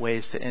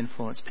ways to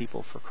influence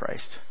people for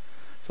Christ.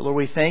 So Lord,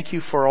 we thank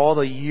you for all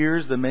the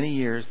years, the many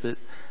years that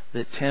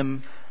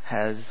Tim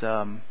has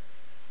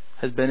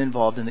been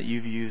involved in, that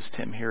you've used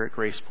him here at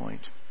Grace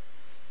Point.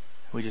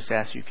 We just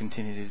ask you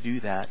continue to do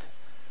that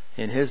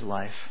in his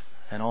life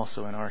and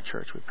also in our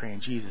church. We pray in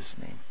Jesus'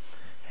 name.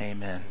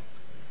 Amen.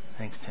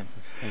 Thanks, Tim.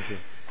 Thank you.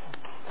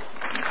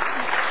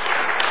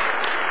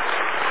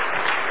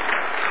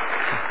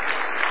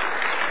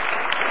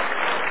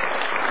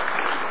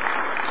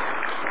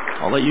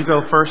 I'll let you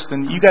go first,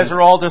 and you guys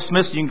are all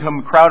dismissed. You can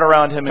come crowd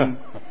around him and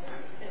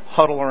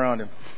huddle around him.